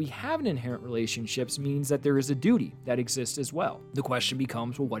fact that we have an inherent relationship means that there is a duty that exists as well. The question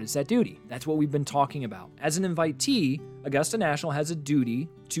becomes, well, what is that duty? That's what we've been talking about. As an invitee, Augusta National has a duty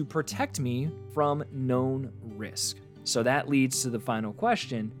to protect me from known risk. So that leads to the final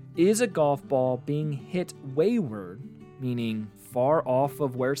question, is a golf ball being hit wayward, meaning far off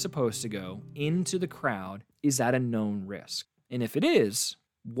of where it's supposed to go, into the crowd? Is that a known risk? And if it is,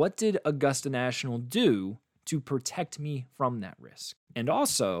 what did Augusta National do to protect me from that risk? And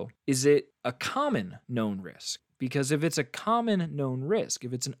also, is it a common known risk? Because if it's a common known risk,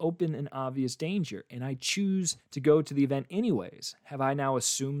 if it's an open and obvious danger, and I choose to go to the event anyways, have I now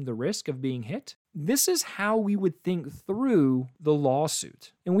assumed the risk of being hit? This is how we would think through the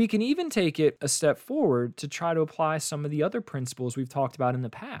lawsuit. And we can even take it a step forward to try to apply some of the other principles we've talked about in the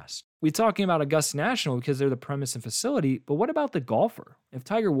past. We're talking about Augusta National because they're the premise and facility, but what about the golfer? If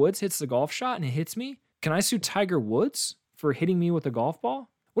Tiger Woods hits the golf shot and it hits me, can I sue Tiger Woods for hitting me with a golf ball?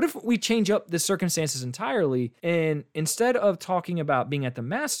 What if we change up the circumstances entirely, and instead of talking about being at the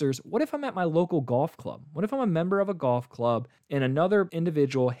Masters, what if I'm at my local golf club? What if I'm a member of a golf club and another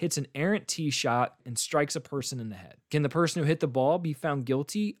individual hits an errant tee shot and strikes a person in the head? Can the person who hit the ball be found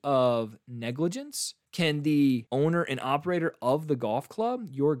guilty of negligence? Can the owner and operator of the golf club,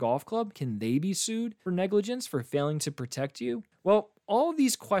 your golf club, can they be sued for negligence for failing to protect you? Well, all of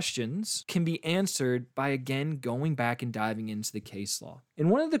these questions can be answered by, again, going back and diving into the case law. And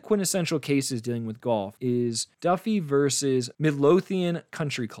one of the quintessential cases dealing with golf is Duffy versus Midlothian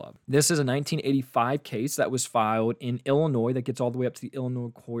Country Club. This is a 1985 case that was filed in Illinois that gets all the way up to the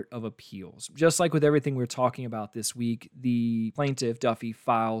Illinois Court of Appeals. Just like with everything we're talking about this week, the plaintiff, Duffy,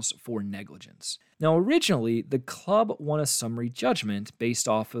 files for negligence. Now, originally, the club won a summary judgment based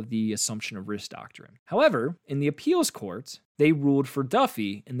off of the assumption of risk doctrine. However, in the appeals court, they ruled for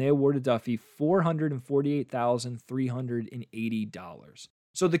Duffy, and they awarded Duffy $448,380.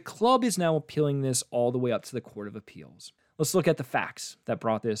 So the club is now appealing this all the way up to the Court of Appeals. Let's look at the facts that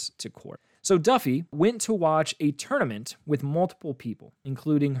brought this to court. So Duffy went to watch a tournament with multiple people,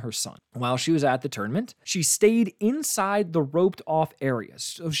 including her son. While she was at the tournament, she stayed inside the roped-off areas.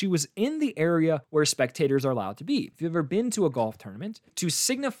 So she was in the area where spectators are allowed to be. If you've ever been to a golf tournament, to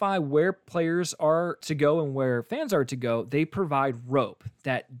signify where players are to go and where fans are to go, they provide rope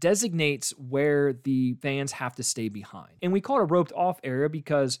that designates where the fans have to stay behind. And we call it a roped-off area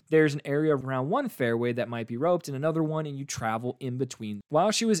because there's an area around one fairway that might be roped and another one, and you travel in between. While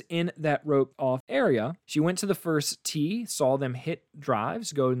she was in that roped off area, she went to the first tee, saw them hit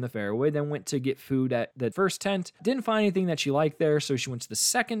drives, go in the fairway, then went to get food at the first tent. Didn't find anything that she liked there, so she went to the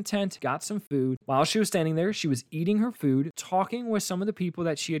second tent, got some food. While she was standing there, she was eating her food, talking with some of the people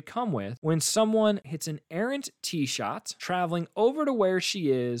that she had come with, when someone hits an errant tee shot, traveling over to where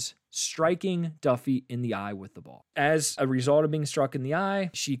she is, striking Duffy in the eye with the ball. As a result of being struck in the eye,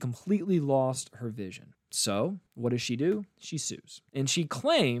 she completely lost her vision. So, what does she do? She sues. And she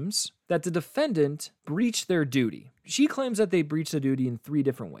claims that the defendant breached their duty. She claims that they breached the duty in 3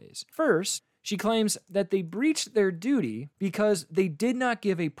 different ways. First, she claims that they breached their duty because they did not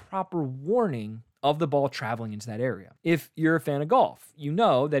give a proper warning of the ball traveling into that area. If you're a fan of golf, you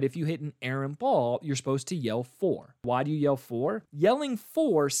know that if you hit an errant ball, you're supposed to yell 4. Why do you yell 4? Yelling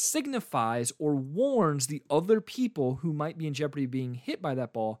 4 signifies or warns the other people who might be in jeopardy of being hit by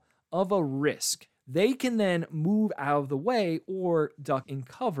that ball of a risk. they can then move out of the way or duck in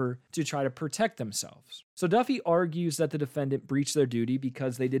cover to try to protect themselves. So Duffy argues that the defendant breached their duty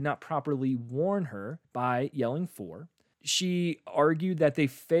because they did not properly warn her by yelling 4. She argued that they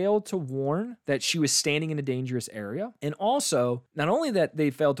failed to warn that she was standing in a dangerous area. And also, not only that they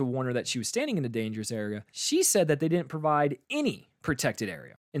failed to warn her that she was standing in a dangerous area, she said that they didn't provide any protected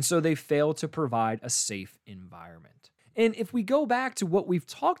area. And so they failed to provide a safe environment. And if we go back to what we've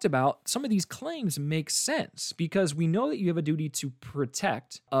talked about, some of these claims make sense because we know that you have a duty to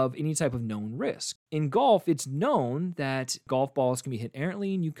protect of any type of known risk. In golf, it's known that golf balls can be hit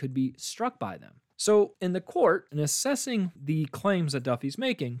errantly and you could be struck by them. So in the court, in assessing the claims that Duffy's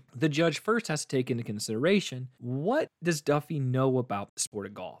making, the judge first has to take into consideration, what does Duffy know about the sport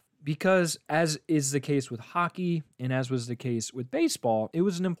of golf? Because as is the case with hockey and as was the case with baseball, it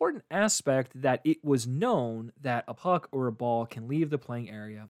was an important aspect that it was known that a puck or a ball can leave the playing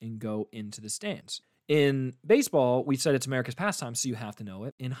area and go into the stands. In baseball, we said it's America's pastime, so you have to know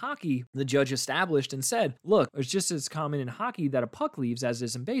it. In hockey, the judge established and said, look, it's just as common in hockey that a puck leaves as it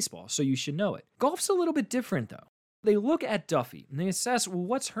is in baseball, so you should know it. Golf's a little bit different, though. They look at Duffy and they assess, well,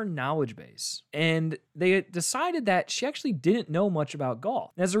 what's her knowledge base? And they decided that she actually didn't know much about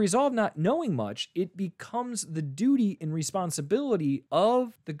golf. And as a result of not knowing much, it becomes the duty and responsibility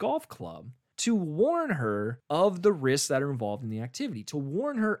of the golf club to warn her of the risks that are involved in the activity, to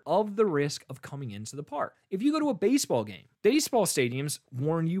warn her of the risk of coming into the park. If you go to a baseball game, baseball stadiums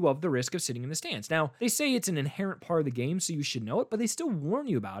warn you of the risk of sitting in the stands. Now, they say it's an inherent part of the game, so you should know it, but they still warn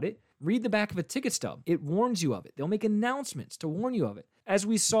you about it. Read the back of a ticket stub. It warns you of it. They'll make announcements to warn you of it. As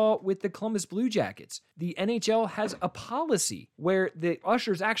we saw with the Columbus Blue Jackets, the NHL has a policy where the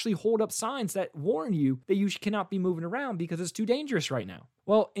ushers actually hold up signs that warn you that you cannot be moving around because it's too dangerous right now.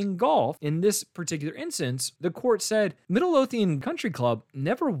 Well, in golf, in this particular instance, the court said Midlothian Country Club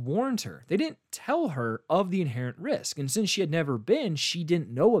never warned her. They didn't tell her of the inherent risk. And since she had never been, she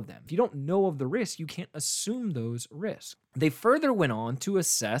didn't know of them. If you don't know of the risk, you can't assume those risks. They further went on to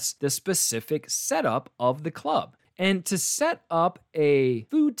assess the specific setup of the club. And to set up a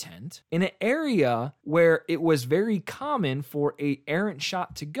food tent in an area where it was very common for an errant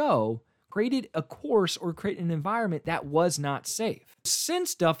shot to go created a course or created an environment that was not safe.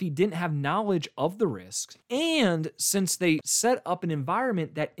 Since Duffy didn't have knowledge of the risks, and since they set up an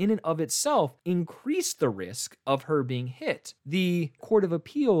environment that in and of itself increased the risk of her being hit, the Court of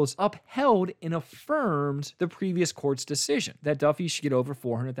Appeals upheld and affirmed the previous court's decision that Duffy should get over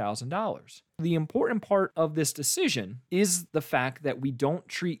 $400,000. The important part of this decision is the fact that we don't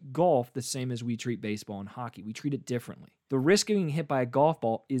treat golf the same as we treat baseball and hockey. We treat it differently. The risk of being hit by a golf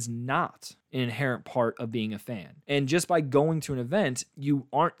ball is not an inherent part of being a fan. And just by going to an event, you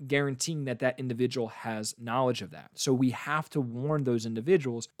aren't guaranteeing that that individual has knowledge of that. So we have to warn those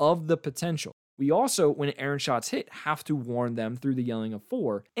individuals of the potential. We also, when an errant shot's hit, have to warn them through the yelling of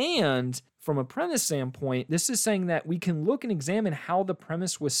 4. And from a premise standpoint, this is saying that we can look and examine how the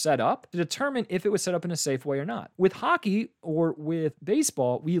premise was set up to determine if it was set up in a safe way or not. With hockey or with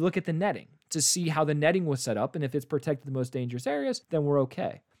baseball, we look at the netting to see how the netting was set up, and if it's protected the most dangerous areas, then we're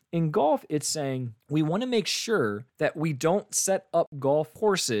okay. In golf, it's saying we want to make sure that we don't set up golf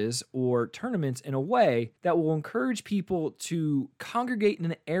courses or tournaments in a way that will encourage people to congregate in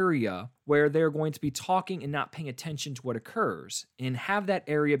an area where they're going to be talking and not paying attention to what occurs, and have that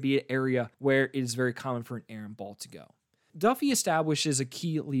area be an area where it is very common for an errant ball to go. Duffy establishes a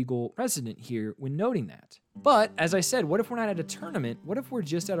key legal precedent here when noting that. But, as I said, what if we're not at a tournament? What if we're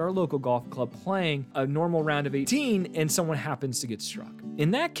just at our local golf club playing a normal round of 18 and someone happens to get struck?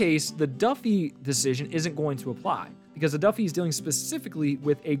 In that case, the Duffy decision isn't going to apply because the Duffy is dealing specifically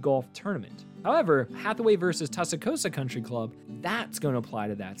with a golf tournament. However, Hathaway versus Tassacosa Country Club, that's going to apply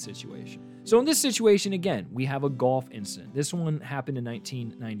to that situation. So in this situation, again, we have a golf incident. This one happened in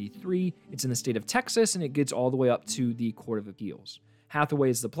 1993. It's in the state of Texas, and it gets all the way up to the Court of Appeals. Hathaway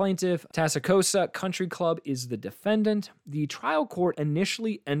is the plaintiff. Tassacosa Country Club is the defendant. The trial court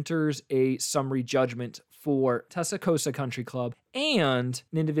initially enters a summary judgment for Tassacosa Country Club and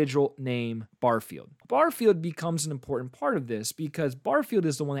an individual named Barfield. Barfield becomes an important part of this because Barfield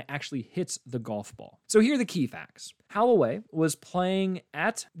is the one that actually hits the golf ball. So here are the key facts. Hathaway was playing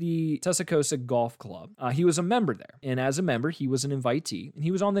at the Tassacosa Golf Club. He was a member there, and as a member, he was an invitee, and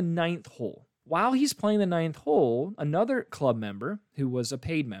he was on the 9th hole. While he's playing the 9th hole, another club member, who was a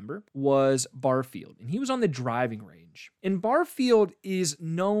paid member, was Barfield, and he was on the driving range. And Barfield is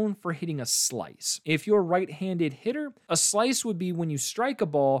known for hitting a slice. If you're a right-handed hitter, a slice would be when you strike a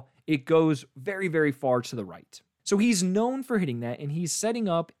ball, it goes very, very far to the right. So he's known for hitting that, and he's setting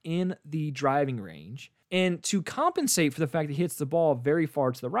up in the driving range. And to compensate for the fact that he hits the ball very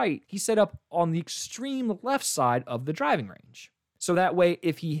far to the right, he set up on the extreme left side of the driving range. So that way,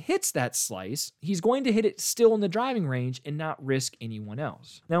 if he hits that slice, he's going to hit it still in the driving range and not risk anyone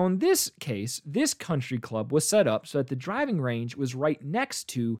else. Now, in this case, this country club was set up so that the driving range was right next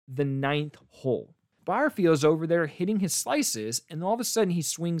to the 9th hole. Barfield's over there hitting his slices, and all of a sudden he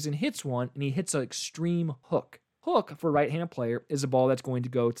swings and hits one, and he hits an extreme hook. Hook, for a right-handed player, is a ball that's going to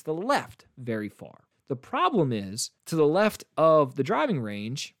go to the left very far. The problem is, to the left of the driving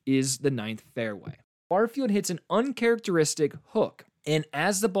range is the 9th fairway. Barfield hits an uncharacteristic hook, and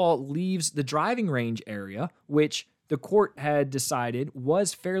as the ball leaves the driving range area, which the court had decided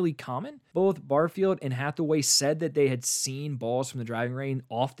was fairly common, both Barfield and Hathaway said that they had seen balls from the driving range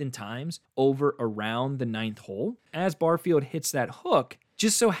oftentimes over around the 9th hole. As Barfield hits that hook,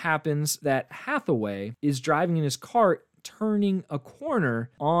 just so happens that Hathaway is driving in his cart, turning a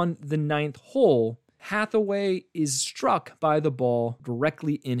corner on the 9th hole. Hathaway is struck by the ball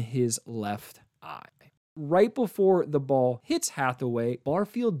directly in his left eye. Right before the ball hits Hathaway,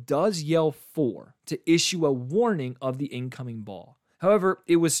 Barfield does yell 4 to issue a warning of the incoming ball. However,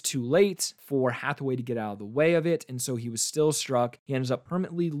 it was too late for Hathaway to get out of the way of it, and so he was still struck. He ends up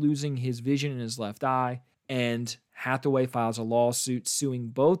permanently losing his vision in his left eye, and Hathaway files a lawsuit suing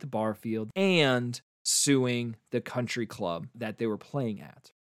both Barfield and suing the country club that they were playing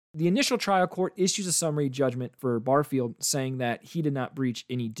at. The initial trial court issues a summary judgment for Barfield saying that he did not breach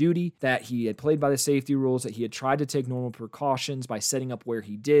any duty, that he had played by the safety rules, that he had tried to take normal precautions by setting up where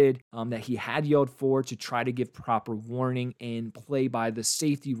he did, that he had yelled 4 to try to give proper warning and play by the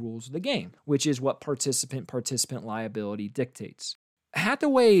safety rules of the game, which is what participant liability dictates.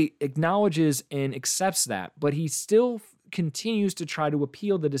 Hathaway acknowledges and accepts that, but he still continues to try to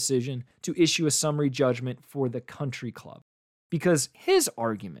appeal the decision to issue a summary judgment for the country club. Because his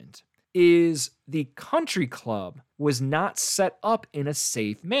argument is the country club was not set up in a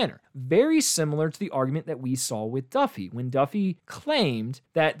safe manner. Very similar to the argument that we saw with Duffy, when Duffy claimed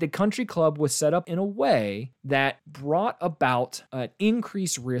that the country club was set up in a way that brought about an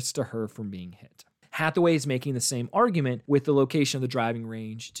increased risk to her from being hit. Hathaway is making the same argument with the location of the driving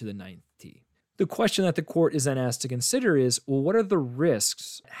range to the 9th tee. The question that the court is then asked to consider is, well, what are the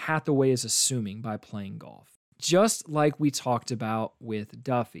risks Hathaway is assuming by playing golf? Just like we talked about with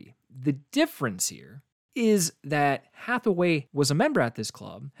Duffy. The difference here is that Hathaway was a member at this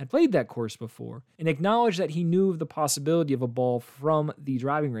club, had played that course before, and acknowledged that he knew of the possibility of a ball from the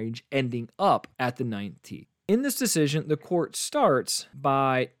driving range ending up at the 9th tee. In this decision, the court starts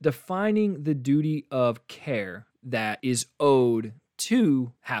by defining the duty of care that is owed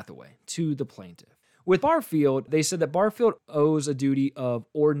to Hathaway, to the plaintiff. With Barfield, they said that Barfield owes a duty of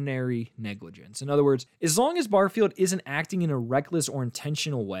ordinary negligence. In other words, as long as Barfield isn't acting in a reckless or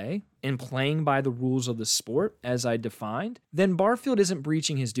intentional way and playing by the rules of the sport, as I defined, then Barfield isn't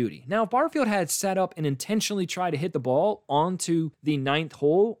breaching his duty. Now, if Barfield had set up and intentionally tried to hit the ball onto the 9th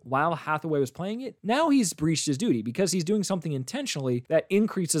hole while Hathaway was playing it, now he's breached his duty because he's doing something intentionally that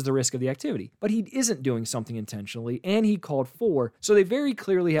increases the risk of the activity. But he isn't doing something intentionally, and he called 4, so they very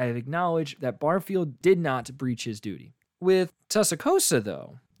clearly have acknowledged that Barfield did not breach his duty. With Tuscaloosa,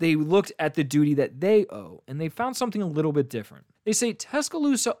 though, they looked at the duty that they owe, and they found something a little bit different. They say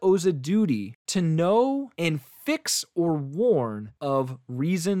Tuscaloosa owes a duty to know and fix or warn of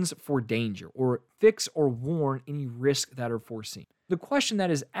reasons for danger, or fix or warn any risk that are foreseen. The question that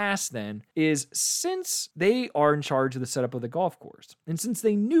is asked then is, since they are in charge of the setup of the golf course, and since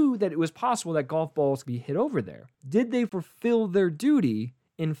they knew that it was possible that golf balls could be hit over there, did they fulfill their duty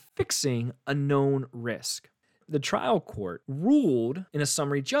in fixing a known risk? The trial court ruled in a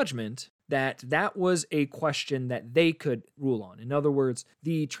summary judgment that that was a question that they could rule on. In other words,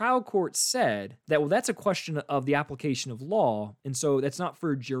 the trial court said that, well, that's a question of the application of law, and so that's not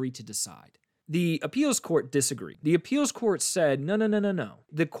for a jury to decide. The appeals court disagreed. The appeals court said, no.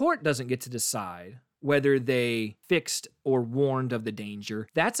 The court doesn't get to decide whether they fixed or warned of the danger.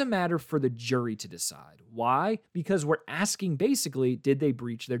 That's a matter for the jury to decide. Why? Because we're asking basically, did they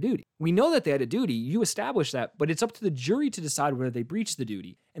breach their duty? We know that they had a duty, you established that, but it's up to the jury to decide whether they breached the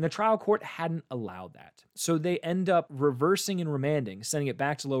duty. And the trial court hadn't allowed that. So they end up reversing and remanding, sending it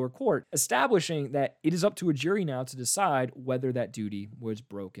back to lower court, establishing that it is up to a jury now to decide whether that duty was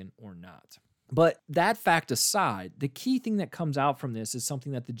broken or not. But that fact aside, the key thing that comes out from this is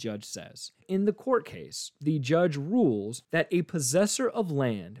something that the judge says. In the court case, the judge rules that a possessor of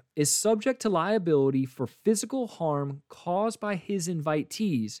land is subject to liability for physical harm caused by his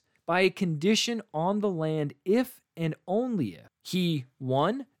invitees by a condition on the land if and only if he,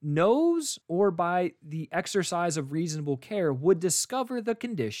 1, knows or by the exercise of reasonable care would discover the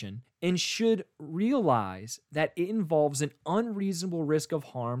condition and should realize that it involves an unreasonable risk of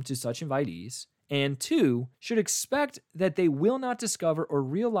harm to such invitees, and 2, should expect that they will not discover or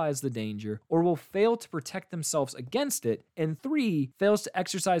realize the danger or will fail to protect themselves against it, and 3, fails to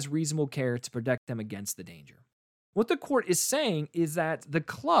exercise reasonable care to protect them against the danger. What the court is saying is that the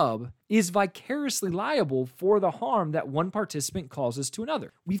club is vicariously liable for the harm that one participant causes to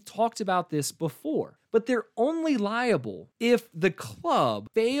another. We've talked about this before, but they're only liable if the club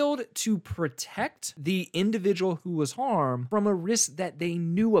failed to protect the individual who was harmed from a risk that they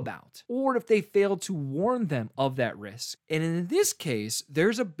knew about, or if they failed to warn them of that risk. And in this case,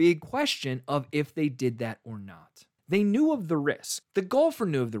 there's a big question of if they did that or not. They knew of the risk. The golfer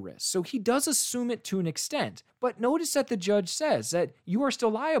knew of the risk, so he does assume it to an extent. But notice that the judge says that you are still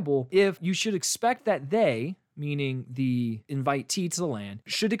liable if you should expect that they, meaning the invitee to the land,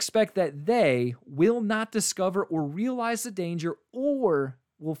 should expect that they will not discover or realize the danger or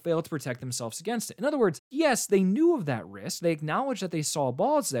will fail to protect themselves against it. In other words, yes, they knew of that risk. They acknowledged that they saw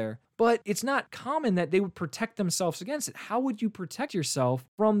balls there, but it's not common that they would protect themselves against it. How would you protect yourself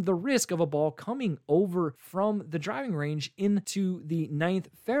from the risk of a ball coming over from the driving range into the 9th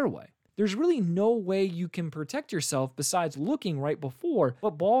fairway? There's really no way you can protect yourself besides looking right before,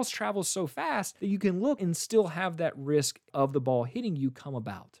 but balls travel so fast that you can look and still have that risk of the ball hitting you come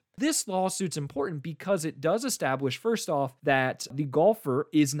about. This lawsuit's important because it does establish, first off, that the golfer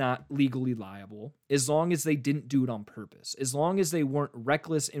is not legally liable as long as they didn't do it on purpose, as long as they weren't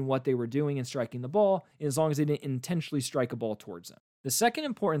reckless in what they were doing in striking the ball, and as long as they didn't intentionally strike a ball towards them. The second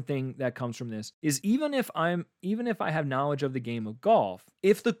important thing that comes from this is even if I have knowledge of the game of golf,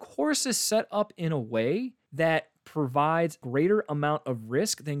 if the course is set up in a way that provides greater amount of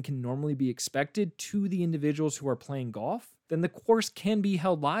risk than can normally be expected to the individuals who are playing golf, then the course can be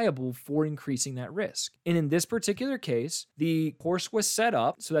held liable for increasing that risk. And in this particular case, the course was set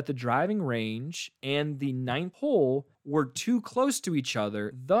up so that the driving range and the 9th hole were too close to each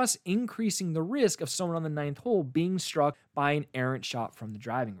other, thus increasing the risk of someone on the 9th hole being struck by an errant shot from the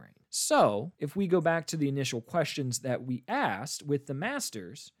driving range. So, if we go back to the initial questions that we asked with the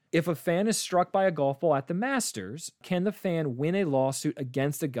Masters, if a fan is struck by a golf ball at the Masters, can the fan win a lawsuit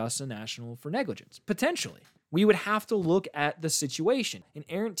against Augusta National for negligence? Potentially. We would have to look at the situation. An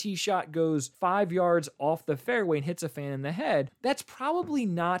errant tee shot goes 5 yards off the fairway and hits a fan in the head. That's probably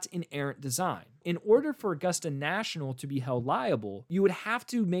not an errant design. In order for Augusta National to be held liable, you would have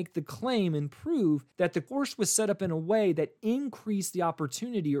to make the claim and prove that the course was set up in a way that increased the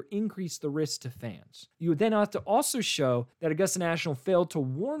opportunity or increased the risk to fans. You would then have to also show that Augusta National failed to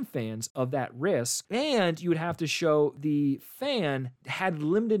warn fans of that risk, and you would have to show the fan had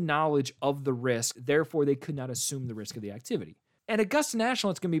limited knowledge of the risk, therefore they could not assume the risk of the activity. At Augusta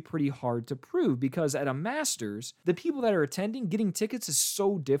National, it's going to be pretty hard to prove because at a Masters, the people that are attending, getting tickets is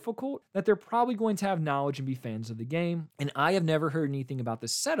so difficult that they're probably going to have knowledge and be fans of the game. And I have never heard anything about the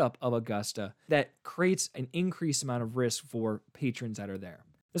setup of Augusta that creates an increased amount of risk for patrons that are there.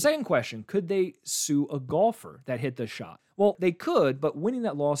 The second question, could they sue a golfer that hit the shot? Well, they could, but winning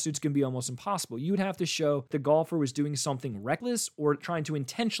that lawsuit is going to be almost impossible. You would have to show the golfer was doing something reckless or trying to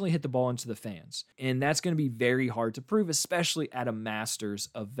intentionally hit the ball into the fans. And that's going to be very hard to prove, especially at a Masters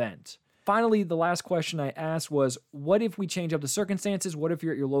event. Finally, the last question I asked was, what if we change up the circumstances? What if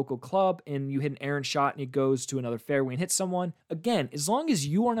you're at your local club and you hit an errant shot and it goes to another fairway and hits someone? Again, as long as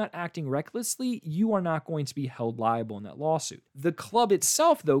you are not acting recklessly, you are not going to be held liable in that lawsuit. The club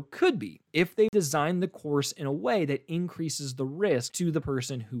itself, though, could be if they design the course in a way that increases the risk to the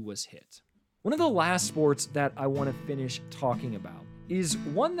person who was hit. One of the last sports that I want to finish talking about is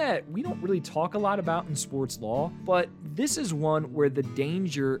one that we don't really talk a lot about in sports law, but this is one where the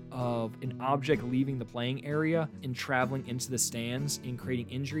danger of an object leaving the playing area and traveling into the stands and creating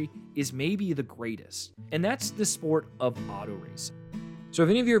injury is maybe the greatest, and that's the sport of auto racing. So if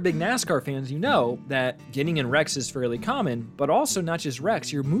any of you are big NASCAR fans, you know that getting in wrecks is fairly common, but also not just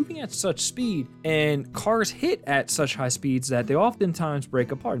wrecks. You're moving at such speed and cars hit at such high speeds that they oftentimes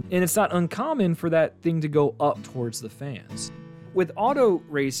break apart. And it's not uncommon for that thing to go up towards the fans. With auto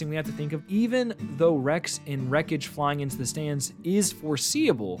racing, we have to think of even though wrecks and wreckage flying into the stands is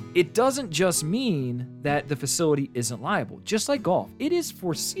foreseeable, it doesn't just mean that the facility isn't liable. Just like golf, it is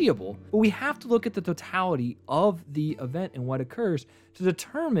foreseeable, but we have to look at the totality of the event and what occurs to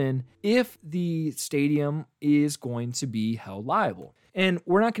determine if the stadium is going to be held liable. And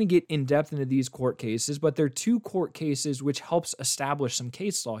we're not going to get in depth into these court cases, but there are two court cases which helps establish some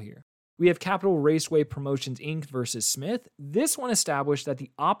case law here. We have Capital Raceway Promotions Inc. versus Smith. This one established that the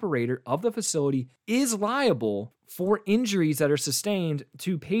operator of the facility is liable for injuries that are sustained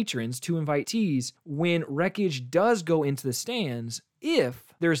to patrons, to invitees, when wreckage does go into the stands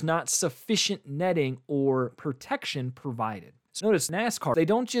if there's not sufficient netting or protection provided. So notice NASCAR, they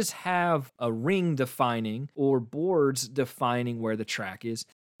don't just have a ring defining or boards defining where the track is.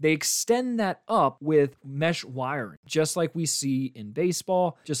 They extend that up with mesh wiring, just like we see in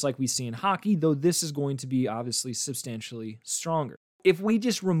baseball, just like we see in hockey, though this is going to be obviously substantially stronger. If we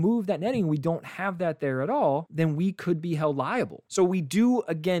just remove that netting, we don't have that there at all, then we could be held liable. So we do,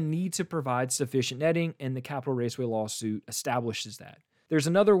 again, need to provide sufficient netting, and the Capital Raceway lawsuit establishes that. There's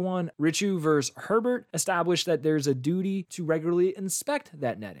another one, Richu versus Herbert, established that there's a duty to regularly inspect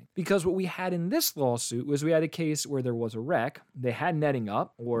that netting. Because what we had in this lawsuit was we had a case where there was a wreck, they had netting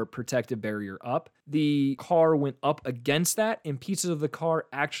up or protective barrier up, the car went up against that and pieces of the car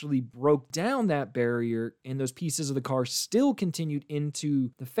actually broke down that barrier and those pieces of the car still continued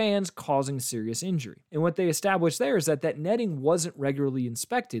into the fans, causing serious injury. And what they established there is that that netting wasn't regularly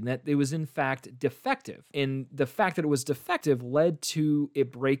inspected and that it was in fact defective. And the fact that it was defective led to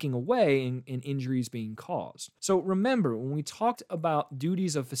it breaking away and injuries being caused. So remember, when we talked about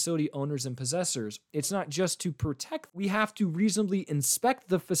duties of facility owners and possessors, it's not just to protect, we have to reasonably inspect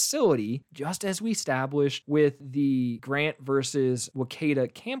the facility, just as we established with the Grant versus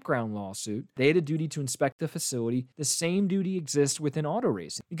Wakeda campground lawsuit. They had a duty to inspect the facility. The same duty exists within auto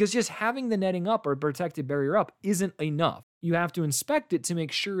racing, because just having the netting up or protective barrier up isn't enough. You have to inspect it to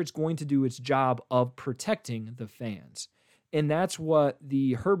make sure it's going to do its job of protecting the fans. And that's what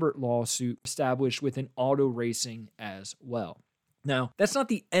the Herbert lawsuit established within auto racing as well. Now, that's not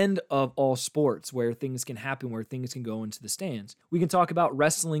the end of all sports where things can happen, where things can go into the stands. We can talk about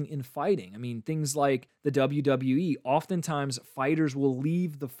wrestling and fighting. I mean, things like the WWE, oftentimes fighters will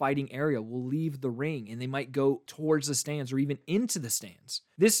leave the fighting area, will leave the ring, and they might go towards the stands or even into the stands.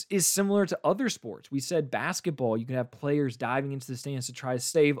 This is similar to other sports. We said basketball, you can have players diving into the stands to try to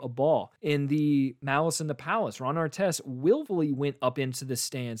save a ball. In the Malice in the Palace, Ron Artest willfully went up into the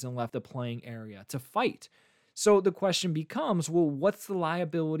stands and left the playing area to fight. So the question becomes, well, what's the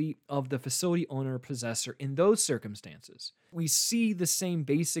liability of the facility owner or possessor in those circumstances? We see the same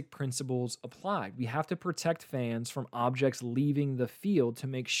basic principles applied. We have to protect fans from objects leaving the field to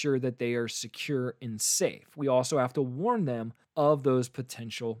make sure that they are secure and safe. We also have to warn them of those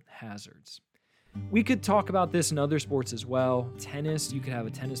potential hazards. We could talk about this in other sports as well. Tennis, you could have a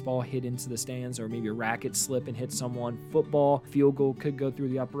tennis ball hit into the stands, or maybe a racket slip and hit someone. Football, field goal could go through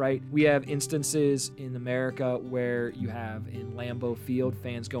the upright. We have instances in America where you have in Lambeau Field,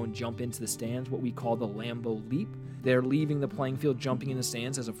 fans go and jump into the stands, what we call the Lambeau Leap. They're leaving the playing field, jumping in the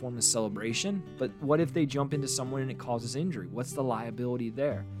stands as a form of celebration. But what if they jump into someone and it causes injury? What's the liability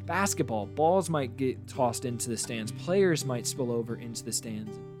there? Basketball, balls might get tossed into the stands. Players might spill over into the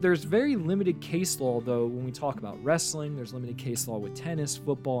stands. There's very limited case law, though, when we talk about wrestling. There's limited case law with tennis,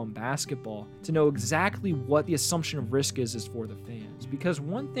 football, and basketball to know exactly what the assumption of risk is for the fans. Because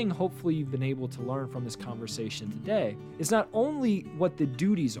one thing hopefully you've been able to learn from this conversation today is not only what the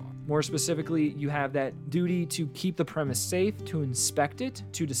duties are. More specifically, you have that duty to keep the premise safe, to inspect it,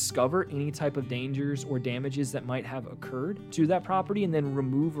 to discover any type of dangers or damages that might have occurred to that property, and then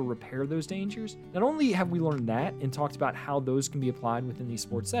remove or repair those dangers. Not only have we learned that and talked about how those can be applied within these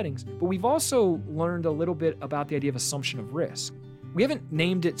sports settings, but we've also learned a little bit about the idea of assumption of risk. We haven't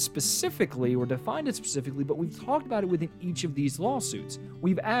named it specifically or defined it specifically, but we've talked about it within each of these lawsuits.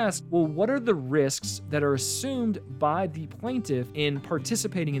 We've asked, well, what are the risks that are assumed by the plaintiff in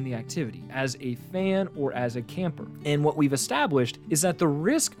participating in the activity as a fan or as a camper? And what we've established is that the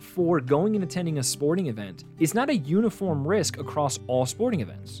risk for going and attending a sporting event is not a uniform risk across all sporting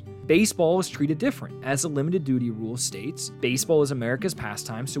events. Baseball is treated different. As the limited duty rule states, baseball is America's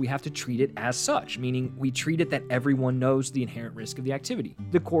pastime, so we have to treat it as such, meaning we treat it that everyone knows the inherent risk of the activity.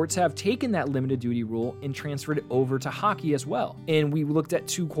 The courts have taken that limited duty rule and transferred it over to hockey as well. And we looked at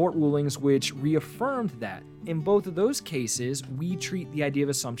 2 court rulings which reaffirmed that. In both of those cases, we treat the idea of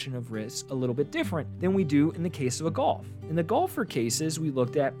assumption of risk a little bit different than we do in the case of a golf. In the golfer cases, we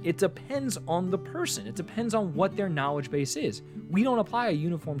looked at, it depends on the person. It depends on what their knowledge base is. We don't apply a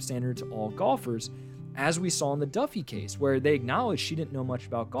uniform standard to all golfers, as we saw in the Duffy case, where they acknowledged she didn't know much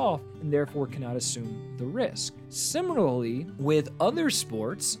about golf and therefore cannot assume the risk. Similarly, with other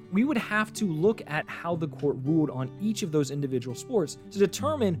sports, we would have to look at how the court ruled on each of those individual sports to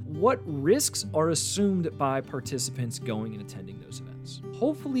determine what risks are assumed by participants going and attending those events. negligence.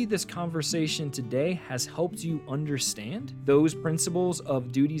 Hopefully this conversation today has helped you understand those principles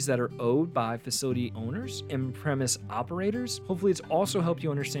of duties that are owed by facility owners and premise operators. Hopefully it's also helped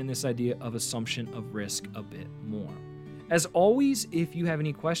you understand this idea of assumption of risk a bit more. As always, if you have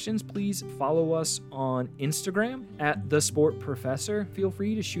any questions, please follow us on Instagram at The Sport Professor. Feel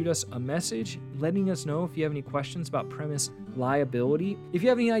free to shoot us a message letting us know if you have any questions about premise liability. If you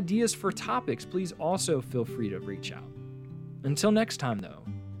have any ideas for topics, please also feel free to reach out. Until next time, though,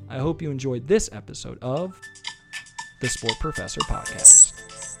 I hope you enjoyed this episode of The Sport Professor Podcast.